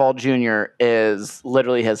Waterfall Jr. is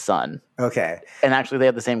literally his son. Okay. And actually, they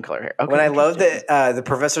have the same color hair. Okay, when I love that the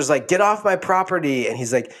professor's like, get off my property. And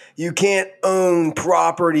he's like, you can't own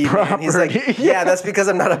property. Man. He's like, yeah, that's because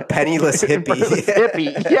I'm not a penniless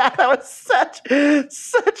hippie. Yeah, that was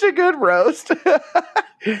such a good roast.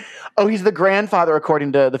 Oh, he's the grandfather,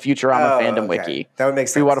 according to the Futurama fandom wiki. That would make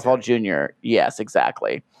sense. Free Waterfall Jr. Yes,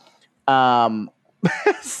 exactly.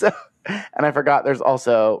 And I forgot there's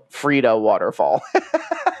also Frida Waterfall.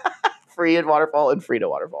 Frida Waterfall and Frida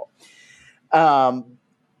Waterfall. But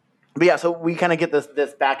yeah, so we kind of get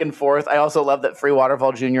this back and forth. I also love that Free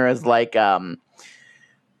Waterfall Jr. is like,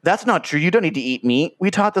 that's not true. You don't need to eat meat. We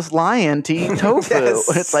taught this lion to eat tofu.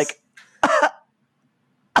 Yes. It's like...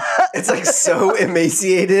 It's like so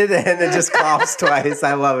emaciated and it just coughs twice.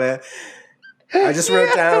 I love it. I just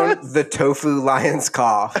wrote down the tofu lion's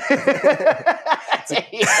cough.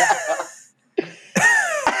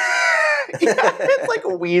 It's like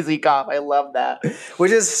a wheezy cough. I love that.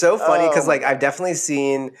 Which is so funny because like I've definitely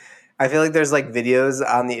seen, I feel like there's like videos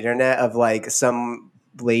on the internet of like some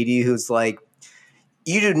lady who's like,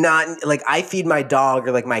 you do not, like I feed my dog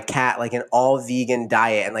or like my cat like an all vegan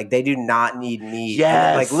diet and like they do not need meat.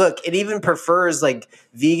 Yes. Like look, it even prefers like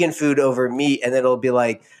vegan food over meat and it'll be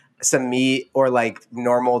like some meat or like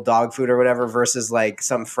normal dog food or whatever versus like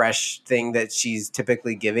some fresh thing that she's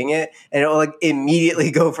typically giving it, and it'll like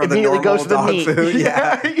immediately go for the normal goes to dog the meat. food.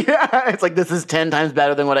 Yeah. It's like, this is 10 times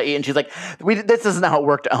better than what I eat, and she's like, this isn't how it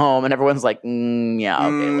worked at home, and everyone's like, yeah,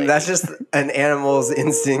 okay. That's just an animal's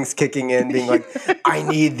instincts kicking in, being like, I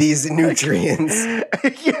need these nutrients.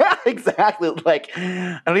 Yeah, exactly. Like,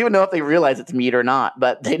 I don't even know if they realize it's meat or not,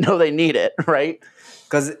 but they know they need it, right?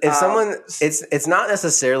 Because if someone, it's not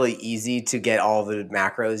necessarily easy to get all the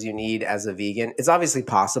macros you need as a vegan. It's obviously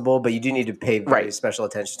possible, but you do need to pay very special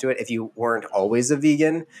attention to it if you weren't always a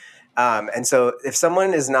vegan. And so if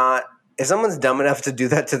someone's dumb enough to do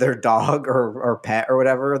that to their dog or pet or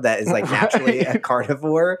whatever that is like naturally a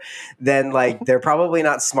carnivore, then like they're probably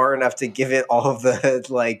not smart enough to give it all of the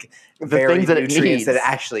like things that nutrients that it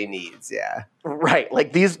actually needs. Yeah. Right.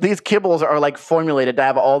 Like these kibbles are like formulated to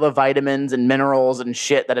have all the vitamins and minerals and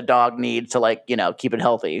shit that a dog needs to like, you know, keep it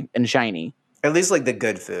healthy and shiny. At least like the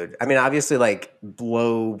good food. I mean, obviously like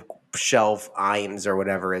low shelf Iams or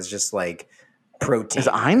whatever is just like protein. Is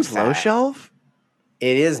Iams low shelf?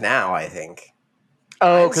 It is now, I think.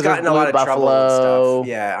 Oh, because gotten a lot of trouble Buffalo. and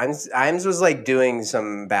stuff. Yeah, Iams was like doing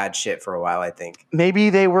some bad shit for a while, I think. Maybe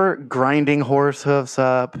they were grinding horse hoofs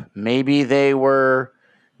up. Maybe they were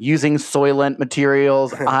using soylent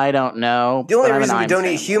materials. I don't know. The only reason we don't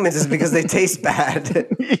eat humans is because they taste bad.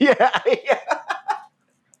 Yeah.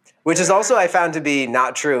 Which is also I found to be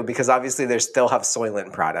not true because obviously they still have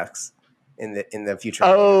soylent products in the future.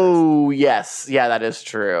 Oh, yes. Yeah, that is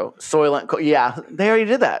true. Soylent. Yeah, they already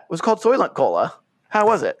did that. It was called Soylent Cola. How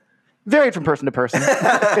was it? Varied from person to person.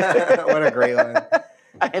 What a great one.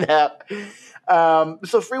 I know.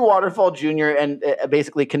 So Free Waterfall Jr. and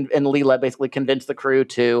Leela basically convinced the crew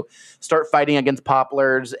to start fighting against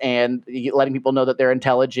Popplers and letting people know that they're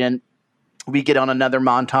intelligent. we get on another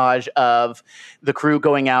montage of the crew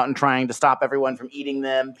going out and trying to stop everyone from eating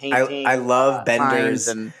them, painting. I love Bender's.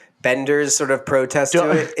 And Bender's sort of protest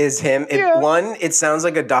to it is him. One, it sounds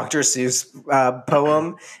like a Dr. Seuss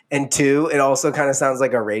poem, and two, it also kind of sounds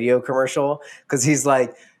like a radio commercial because he's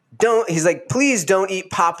like, please don't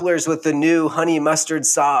eat Popplers with the new honey mustard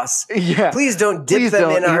sauce. Yeah, please don't dip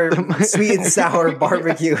them in our sweet and sour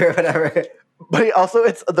barbecue or whatever. But also,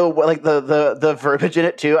 it's the verbiage in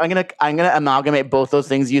it too. I'm gonna amalgamate both those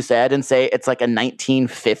things you said and say it's like a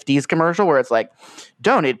 1950s commercial where it's like,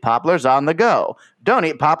 don't eat Popplers on the go, don't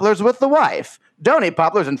eat Popplers with the wife, don't eat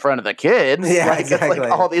Popplers in front of the kids. Yeah, like, exactly. It's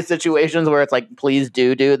like all these situations where it's like, please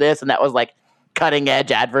do this, and that was like cutting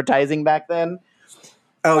edge advertising back then.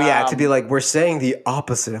 Oh yeah, to be like, we're saying the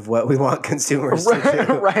opposite of what we want consumers to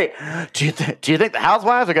do. Right. Do you think the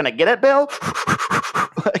housewives are gonna get it, Bill?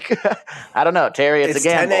 Like, I don't know, Terry. It's a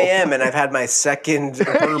gamble. 10 a.m. and I've had my second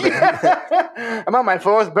bourbon. I'm on my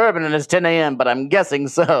fourth bourbon and it's 10 a.m., but I'm guessing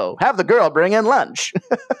so. Have the girl bring in lunch.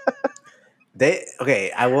 I'm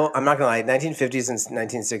not gonna lie. 1950s and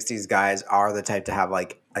 1960s guys are the type to have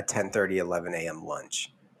like a 10:30, 11 a.m.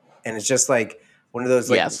 lunch, and it's just like one of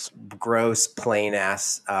those like gross, plain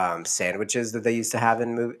ass sandwiches that they used to have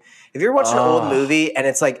in movie. If you're watching an old movie and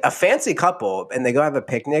it's like a fancy couple and they go have a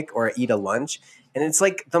picnic or eat a lunch, and it's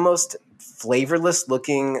like the most flavorless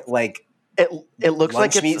looking like it looks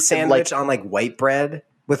like it's meat sandwich on like white bread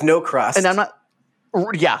with no crust. And I'm not,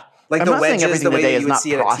 like I'm the not saying wedges everything the way today you is would not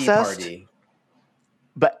see at a tea processed, party.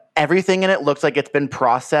 but everything in it looks like it's been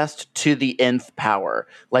processed to the nth power.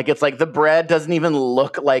 Like it's like the bread doesn't even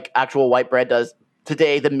look like actual white bread does.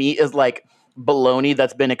 Today, the meat is like bologna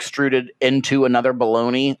that's been extruded into another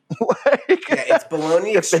bologna. It's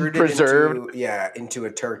bologna extruded preserved. into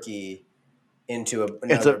a turkey, into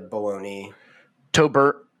another bologna.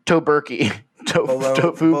 Toberky.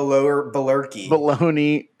 Tofu. Bolurky.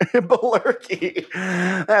 Bologna. Bolurky.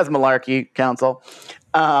 That's malarkey, council.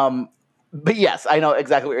 But yes, I know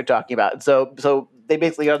exactly what you're talking about. So they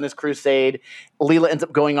basically got on this crusade. Leela ends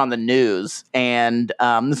up going on the news, and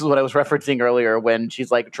this is what I was referencing earlier when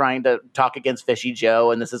she's like trying to talk against Fishy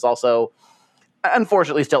Joe, and this is also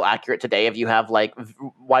unfortunately still accurate today. If you have like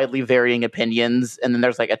widely varying opinions, and then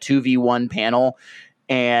there's like a 2v1 panel,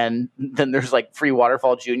 and then there's like Free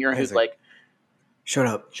Waterfall Jr. who's like, shut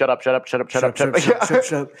up. Shut up.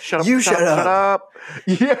 You shut up.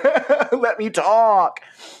 Yeah, let me talk.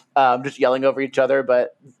 Just yelling over each other.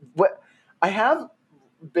 But what I have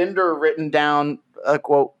Bender written down,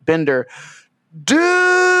 quote, Bender, do, and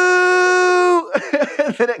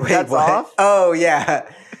then it cuts off. Oh, yeah.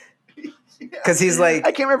 Because he's like,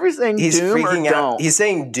 I can't remember if he's saying doom freaking or out. don't. He's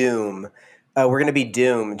saying doom. We're going to be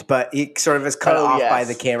doomed, but he sort of is cut off by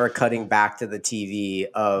the camera cutting back to the TV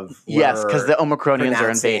of because the Omicronians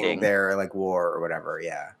are invading their like war or whatever.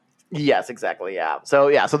 Yeah. Yes, exactly. Yeah.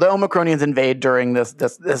 So the Omicronians invade during this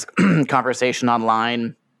conversation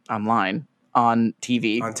online on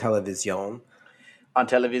TV on television,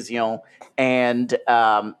 and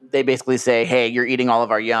they basically say, "Hey, you're eating all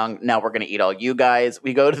of our young. Now we're going to eat all you guys."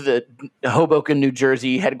 We go to the Hoboken, New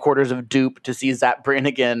Jersey headquarters of Dupe to see Zap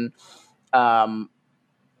Brannigan.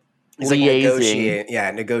 He's like negotiating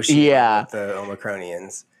with the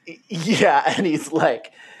Omicronians. Yeah, and he's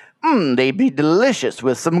like, they'd be delicious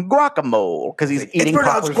with some guacamole because he's eating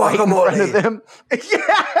Popplers right in front of them.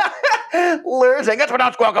 Yeah, literally saying that's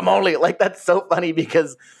pronounced guacamole. Like that's so funny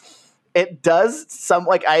because it does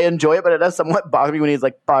I enjoy it, but it does somewhat bother me when he's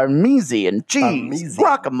like Parmesan cheese,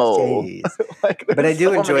 guacamole. Like, but I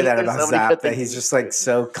do enjoy that about Zap, that he's just like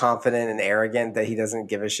so confident and arrogant that he doesn't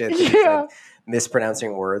give a shit. He's like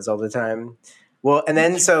mispronouncing words all the time. Well, and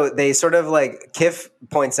then so they sort of like Kif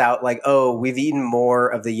points out like, oh, we've eaten more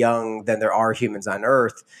of the young than there are humans on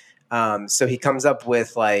Earth. So he comes up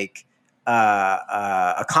with like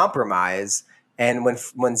a compromise. And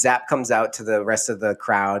when Zap comes out to the rest of the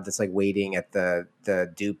crowd that's like waiting at the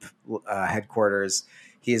Dupe headquarters,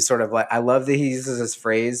 he's sort of like, I love that he uses this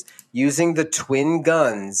phrase, using the twin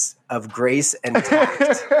guns of grace and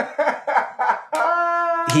tact.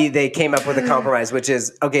 They came up with a compromise, which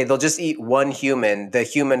is, okay, they'll just eat one human, the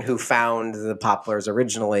human who found the Popplers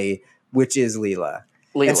originally, which is Leela.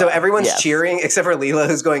 And so everyone's cheering except for Leela,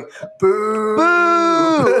 who's going, boo!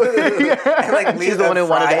 Boo! And like Leela, the one who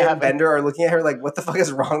wanted to have Bender are looking at her like, what the fuck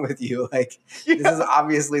is wrong with you? Like, this is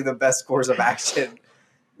obviously the best course of action.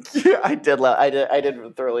 Yeah, I did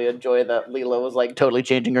thoroughly enjoy that Leela was like totally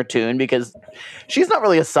changing her tune because she's not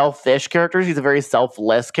really a selfish character. She's a very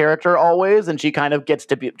selfless character always, and she kind of gets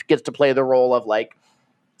to play the role of like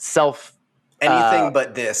anything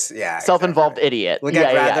but this, self-involved idiot. Like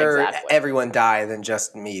I'd rather everyone die than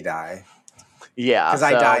just me die. Yeah. Because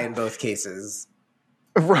I die in both cases.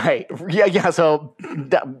 Right. Yeah. So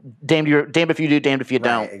damned if you do, damned if you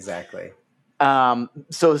don't. Right, exactly.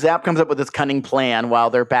 So Zap comes up with this cunning plan while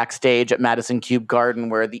they're backstage at Madison Cube Garden,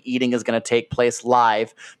 where the eating is going to take place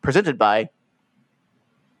live, presented by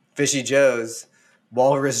Fishy Joe's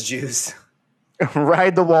Walrus Juice.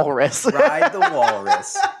 Ride the Walrus. Ride the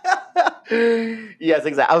Walrus. Yes,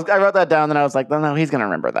 exactly. I wrote that down, and I was like, no, he's going to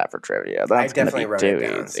remember that for trivia. That's definitely wrote too it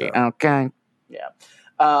down. easy. So. Okay. Yeah.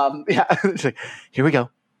 Yeah. Here we go.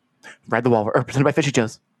 Ride the Walrus, or presented by Fishy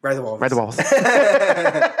Joe's. Ride the Walrus. Ride the Walrus.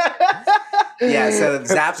 Yeah, so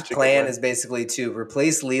Zap's plan is basically to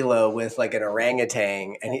replace Lilo with like an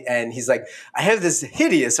orangutan, and he's like, I have this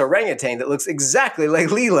hideous orangutan that looks exactly like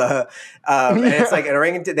Leela, and it's like an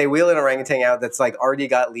orangutan. They wheel an orangutan out that's like already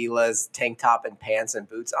got Leela's tank top and pants and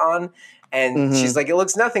boots on, and she's like, it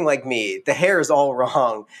looks nothing like me. The hair is all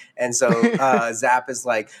wrong, and so Zap is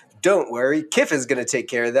like, don't worry, Kif is going to take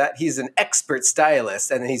care of that. He's an expert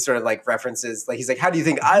stylist, and then he sort of like references, like he's like, how do you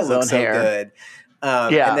think I look so good?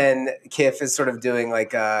 And then Kif is sort of doing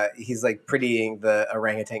like he's like prettying the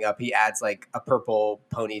orangutan up. He adds like a purple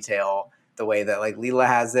ponytail the way that like Leela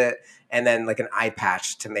has it, and then like an eye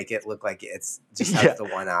patch to make it look like it's just has the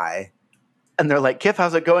one eye. And they're like, Kif,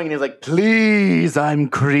 how's it going? And he's like, please, I'm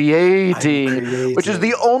creating. Which is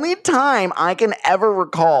the only time I can ever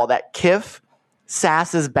recall that Kif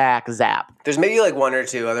sasses back Zap. There's maybe like one or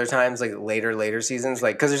two other times, like later seasons,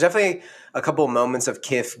 like because there's definitely a couple moments of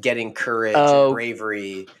Kif getting courage and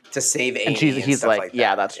bravery to save Amy. And he's like,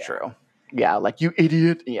 yeah, that's true. Yeah, like, you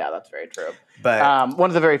idiot. Yeah, that's very true. But one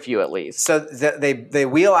of the very few, at least. So they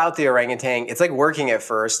wheel out the orangutan. It's like working at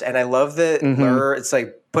first, and I love that Lur. It's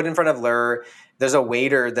like put in front of Lur. There's a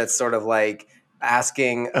waiter that's sort of like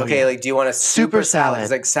asking, like, do you want a super salad?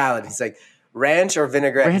 He's like, salad. He's like, ranch or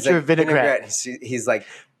vinaigrette? Ranch or vinaigrette. He's like,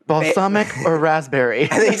 balsamic or raspberry?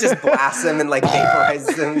 And then he just blasts him and like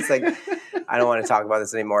vaporizes him. It's like, I don't want to talk about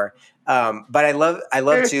this anymore. But I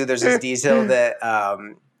love too, there's this detail that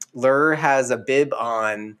Lur has a bib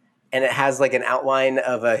on, and it has like an outline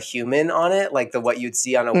of a human on it, like what you'd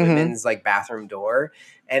see on a women's like bathroom door.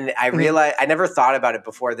 And I realized, I never thought about it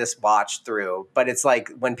before this watch through, but it's like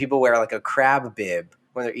when people wear like a crab bib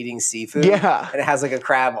when they're eating seafood, and it has like a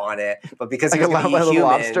crab on it, but because like he was going to be human,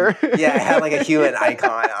 lobster. Yeah, it had like a human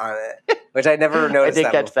icon on it, which I never noticed. I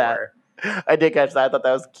did catch that. I did catch that. I thought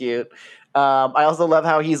that was cute. I also love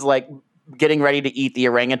how he's like getting ready to eat the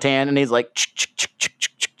orangutan, and he's like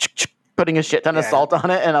putting a shit ton of salt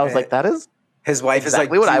on it, and I was like, that is. His wife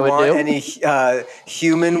exactly is like, what I would do. Any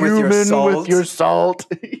human with your salt?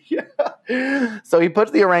 Yeah. So he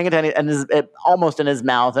puts the orangutan and almost in his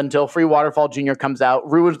mouth until Free Waterfall Jr. comes out,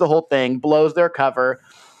 ruins the whole thing, blows their cover.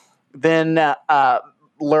 Then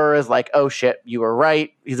Lur is like, oh shit, you were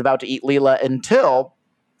right. He's about to eat Leela until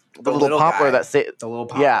the little poplar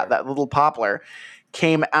that little poplar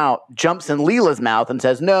came out, jumps in Leela's mouth and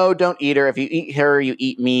says, no, don't eat her. If you eat her, you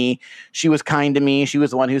eat me. She was kind to me. She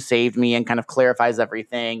was the one who saved me, and kind of clarifies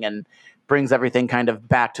everything and brings everything kind of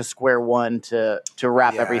back to square one to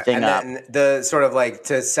wrap everything up. And the sort of like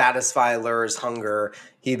to satisfy Lur's hunger,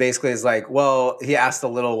 he basically is like, well, he asked the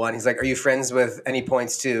little one, he's like, are you friends with, and he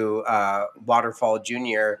points to Waterfall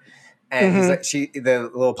Jr., and he's like,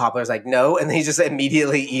 the little Poplar's like, no. And then he just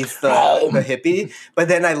immediately eats the hippie. But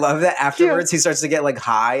then I love that afterwards he starts to get like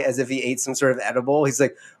high as if he ate some sort of edible. He's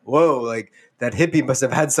like, whoa, like that hippie must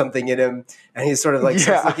have had something in him. And he's sort of like,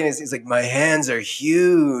 starts looking at he's like, my hands are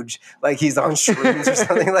huge. Like he's on shrooms or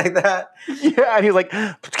something like that. Yeah. And he like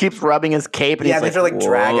keeps rubbing his cape. And they he's have to like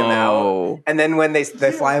drag him out. And then when they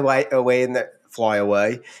fly away in the,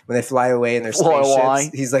 when they fly away in their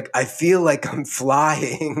spaceships, he's like, I feel like I'm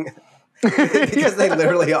flying. Because they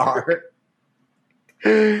literally are.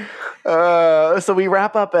 So we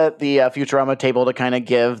wrap up at the Futurama table to kind of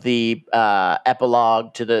give the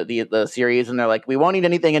epilogue to the series, and they're like, we won't eat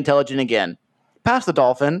anything intelligent again. Past the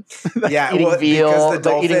dolphin. Eating veal,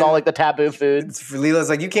 eating all like the taboo foods. Leela's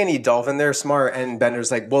like, you can't eat dolphin, they're smart. And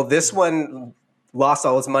Bender's like, well, this one lost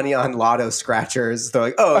all his money on lotto scratchers. They're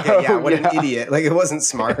like, oh, okay, yeah, what an idiot. Like, it wasn't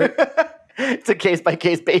smart. It's a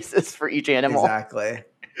case-by-case basis for each animal. Exactly.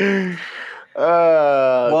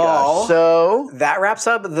 Gosh. So that wraps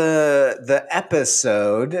up the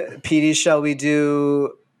episode. PD, shall we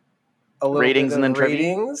do a little ratings and then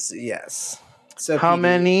ratings? Trivia? Yes. So how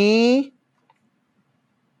many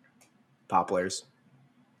Popplers?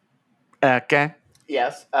 Okay.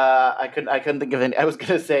 Yes. I couldn't think of any. I was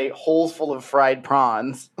gonna say holes full of fried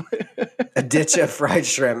prawns. A ditch of fried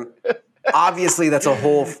shrimp. Obviously, that's a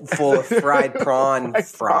hole full of fried prawn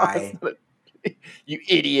fry. You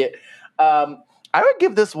idiot. I would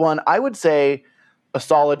give this one, I would say, a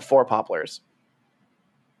solid 4 Popplers.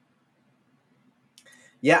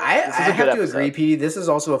 Yeah, I This is a have good to agree, episode. Petey. This is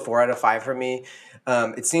also a 4 out of 5 for me.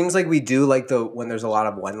 It seems like we do like when there's a lot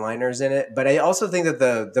of one-liners in it, but I also think that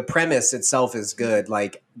the premise itself is good.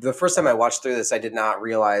 Like the first time I watched through this, I did not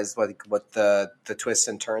realize what the twists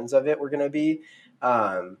and turns of it were going to be.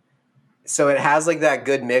 So it has like that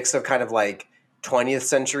good mix of kind of like 20th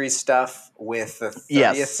century stuff with the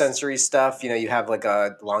 30th century stuff. You know, you have like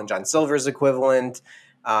a Long John Silver's equivalent.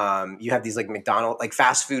 You have these like McDonald's, like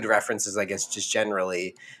fast food references, I guess, just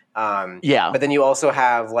generally. But then you also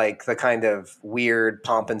have like the kind of weird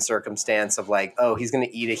pomp and circumstance of like, oh, he's going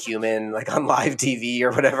to eat a human like on live TV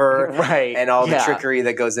or whatever. Right. And all the trickery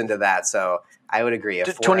that goes into that. So I would agree.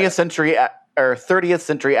 20th century or 30th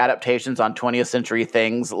century adaptations on 20th century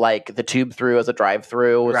things like the tube through as a drive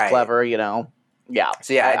through was clever, you know? Yeah.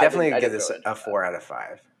 So yeah, I definitely give this a 4 out of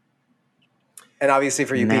 5. And obviously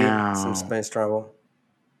for you, Pete, some space travel.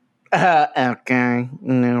 Okay.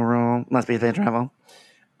 New rule. Must be space travel.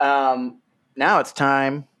 Now it's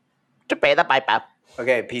time to pay the piper.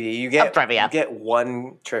 Okay, Petey, you get trivia. You get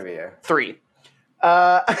 1 trivia. 3.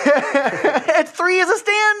 It's 3 as a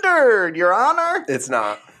standard, Your Honor. It's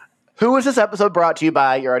not. Who was this episode brought to you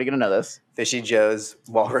by? You're already going to know this. Fishy Joe's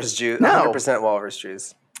Walrus Juice. No. 100% Walrus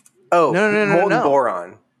Juice. Oh, no, molten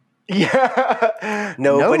boron. Yeah.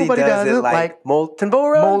 Nobody does it like molten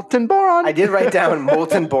boron. Molten boron. I did write down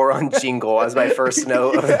molten boron jingle as my first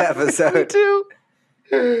note of the episode. Me too.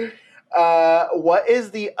 What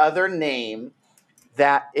is the other name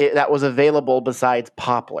that was available besides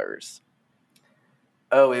Popplers?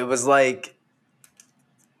 Oh, it was like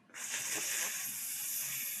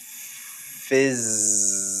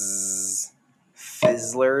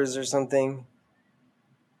Fizzlers or something.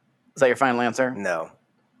 Is that your final answer? No.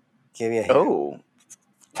 Give me a hint. Oh.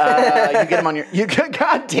 You get them on your.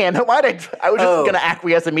 God damn it! Why did I was just gonna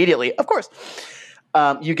acquiesce immediately? Of course.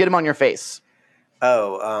 You get them on your face.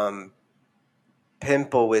 Oh,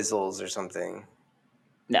 pimple whizzles or something.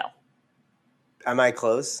 No. Am I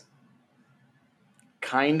close?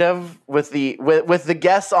 Kind of with the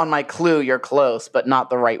guess on my clue, you're close, but not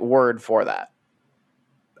the right word for that.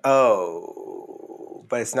 Oh,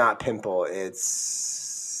 but it's not pimple.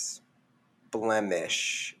 It's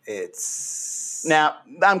blemish. It's now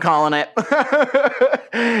I'm calling it.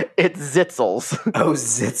 It's zitzels. Oh,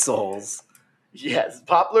 zitzels. Yes,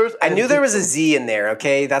 Popplers. I knew there was a Z in there.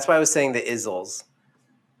 Okay, that's why I was saying the izzles.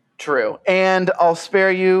 True, and I'll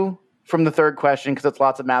spare you from the third question because it's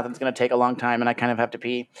lots of math and it's going to take a long time and I kind of have to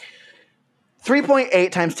pee.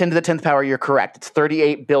 3.8 times 10 to the 10th power, you're correct. It's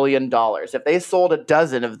 $38 billion. If they sold a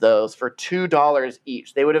dozen of those for $2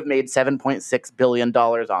 each, they would have made $7.6 billion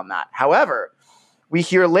on that. However, we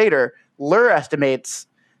hear later, Lur estimates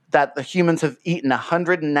that the humans have eaten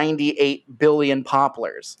 198 billion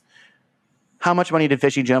Popplers. How much money did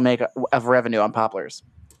Fishy Joe make of revenue on Popplers?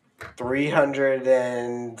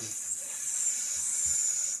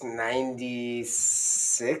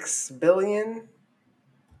 396 billion?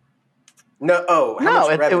 No, how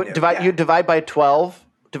much revenue? You divide by 12,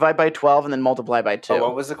 and then multiply by 2. Oh,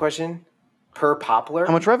 what was the question? Per Poppler?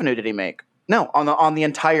 How much revenue did he make? No, on the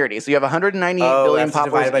entirety. So you have 198 billion Popplers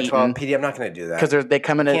divided by 12. eaten. PD, I'm not going to do that. Because they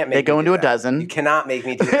come in, they go into a dozen. You cannot make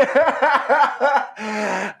me do that.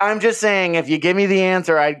 I'm just saying, if you give me the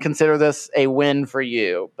answer, I'd consider this a win for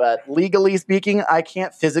you. But legally speaking, I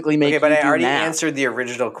can't physically make. Okay, but I already math. answered the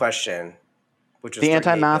original question, which was the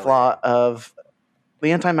anti-math law of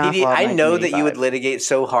the anti-math PD, law. I know that you would litigate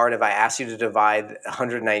so hard if I asked you to divide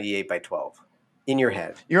 198 by 12 in your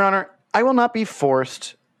head. Your Honor, I will not be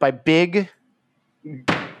forced by big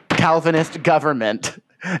Calvinist government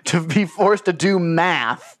to be forced to do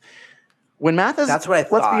math when math is. That's what I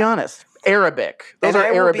thought. Let's be honest. Arabic. Those are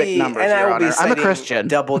Arabic numbers, Your Honor. I'm a Christian.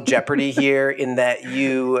 Double jeopardy here in that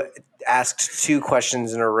you asked 2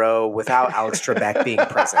 questions in a row without Alex Trebek being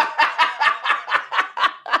present.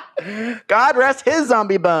 God rest his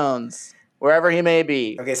zombie bones, wherever he may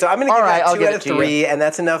be. Okay, so I'm going to give that 2 out of 3, and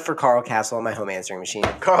that's enough for Carl Castle on my home answering machine.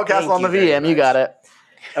 Carl Castle on the VM, you got it.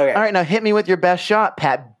 Okay. All right, now hit me with your best shot,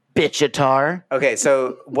 Pat Bitchatar. Okay,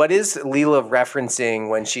 so what is Leela referencing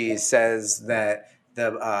when she says that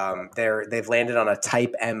they've landed on a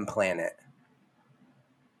Type M planet?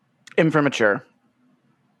 M for mature.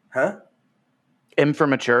 Huh? M for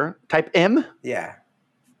mature. Type M? Yeah.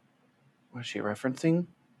 What is she referencing?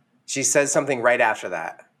 She says something right after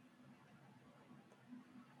that.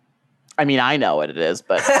 I mean, I know what it is,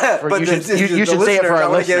 but, but you should say it for our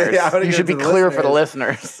listeners. You should be clear for the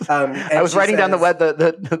listeners. I was writing down my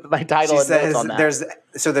title and notes on that. There's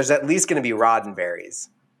at least going to be Roddenberries.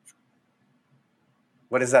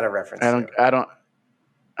 What is that a reference I to?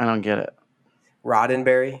 don't get it.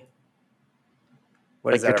 Roddenberry?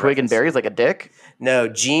 What Like is that your a twig and reference to? berries, like a dick? No,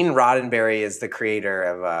 Gene Roddenberry is the creator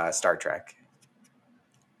of Star Trek.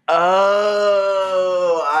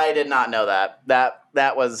 Oh, I did not know that.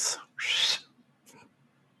 That was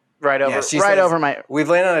right over she right says, over my. We've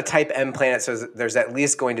landed on a Type M planet, so there's at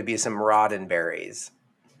least going to be some Roddenberries.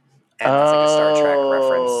 And that's like a Star Trek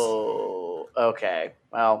reference. Oh, okay.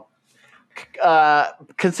 Well,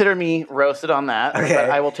 consider me roasted on that. Okay. But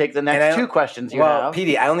I will take the next two questions you have.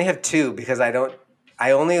 PD, I only have two because I do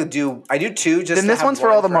two just then this to have one's for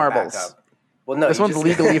one all the a marbles. backup. Well, no, this one's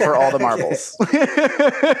legally for all the marbles.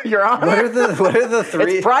 Your Honor. What are the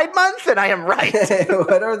three? It's Pride Month, and I am right.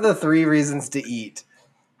 What are the 3 reasons to eat?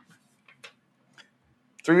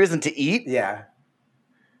 3 reasons to eat? Yeah.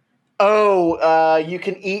 Oh, you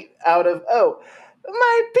can eat out of. Oh,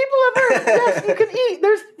 my people have heard. Yes, you can eat.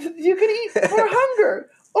 You can eat for hunger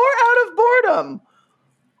or out of boredom,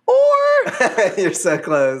 or You're so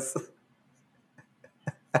close.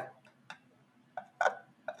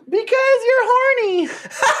 because you're horny.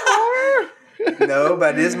 Or No,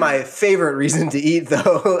 but it is my favorite reason to eat,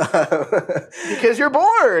 though. because you're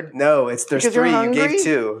bored. No, there's Because you're 3. You hungry? gave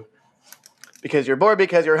 2. Because you're bored.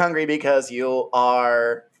 Because you're hungry. Because you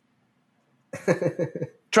are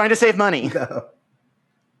trying to save money. No.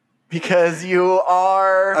 Because you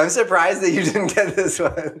are I'm surprised that you didn't get this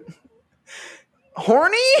one.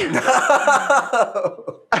 horny.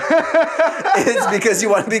 No. It's because you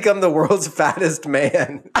want to become the world's fattest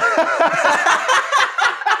man.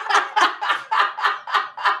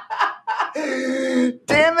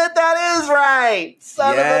 Damn it, that is right.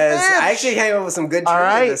 Son of a bitch. I actually came up with some good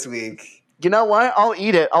trivia this week. You know what? I'll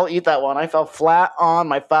eat it. I'll eat that one. I fell flat on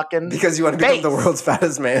my fucking Because you want to become the world's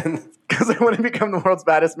fattest man. Because I want to become the world's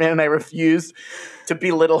baddest man, and I refuse to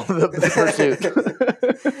belittle the pursuit.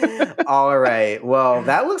 All right. Well,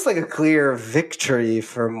 that looks like a clear victory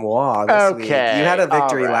for moi this week. You had a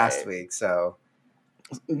victory last week, so.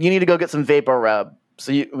 You need to go get some Vapor Rub.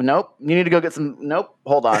 Nope. You need to go get some. Nope.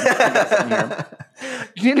 Hold on. I got something here.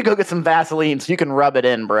 You need to go get some Vaseline so you can rub it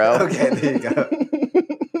in, bro. Okay, there you go.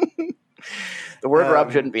 The word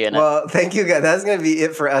rub shouldn't be in it. Well, thank you, guys. That's going to be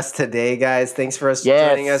it for us today, guys. Thanks for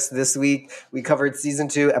joining us this week. We covered Season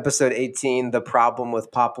 2, Episode 18, The Problem with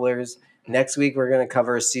Popplers. Next week, we're going to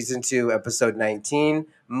cover Season 2, Episode 19,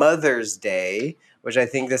 Mother's Day, which I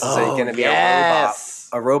think this is going to be a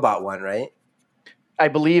robot one, right? I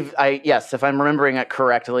believe, yes, if I'm remembering it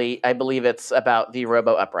correctly, I believe it's about the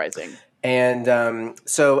Robo Uprising. And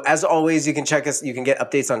so, as always, you can check us. You can get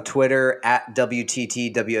updates on Twitter at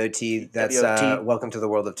WTTWOT. That's Welcome to the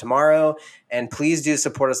World of Tomorrow. And please do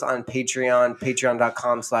support us on Patreon,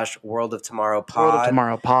 patreon.com/World of Tomorrow Pod. World of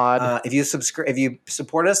Tomorrow Pod. If you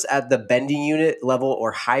support us at the bending unit level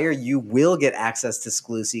or higher, you will get access to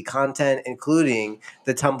exclusive content, including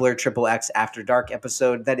the Tumblr XXX After Dark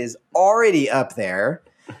episode that is already up there.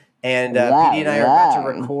 And PD and I are about to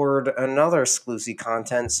record another exclusive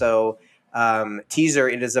content. So, teaser,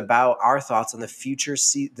 it is about our thoughts on the future,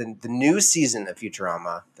 the new season of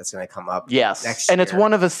Futurama that's going to come up next year. And it's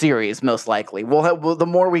one of a series, most likely. The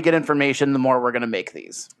more we get information, the more we're going to make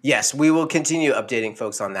these. Yes, we will continue updating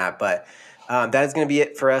folks on that. But that is going to be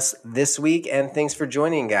it for us this week. And thanks for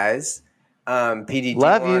joining, guys. PD,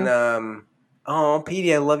 love you.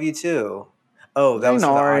 PD, I love you too. Oh, that was for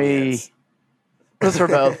the audience. This for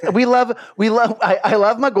both. I love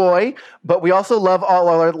Magoy, but we also love all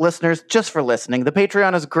our listeners just for listening. The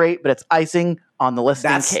Patreon is great, but it's icing on the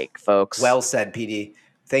listening cake, folks. Well said, PD.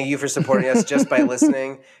 Thank you for supporting us just by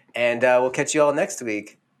listening, and we'll catch you all next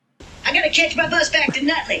week. I gotta catch my bus back to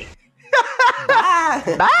Nutley.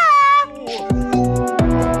 Bye.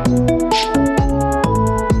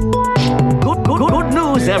 Good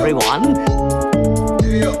news, everyone.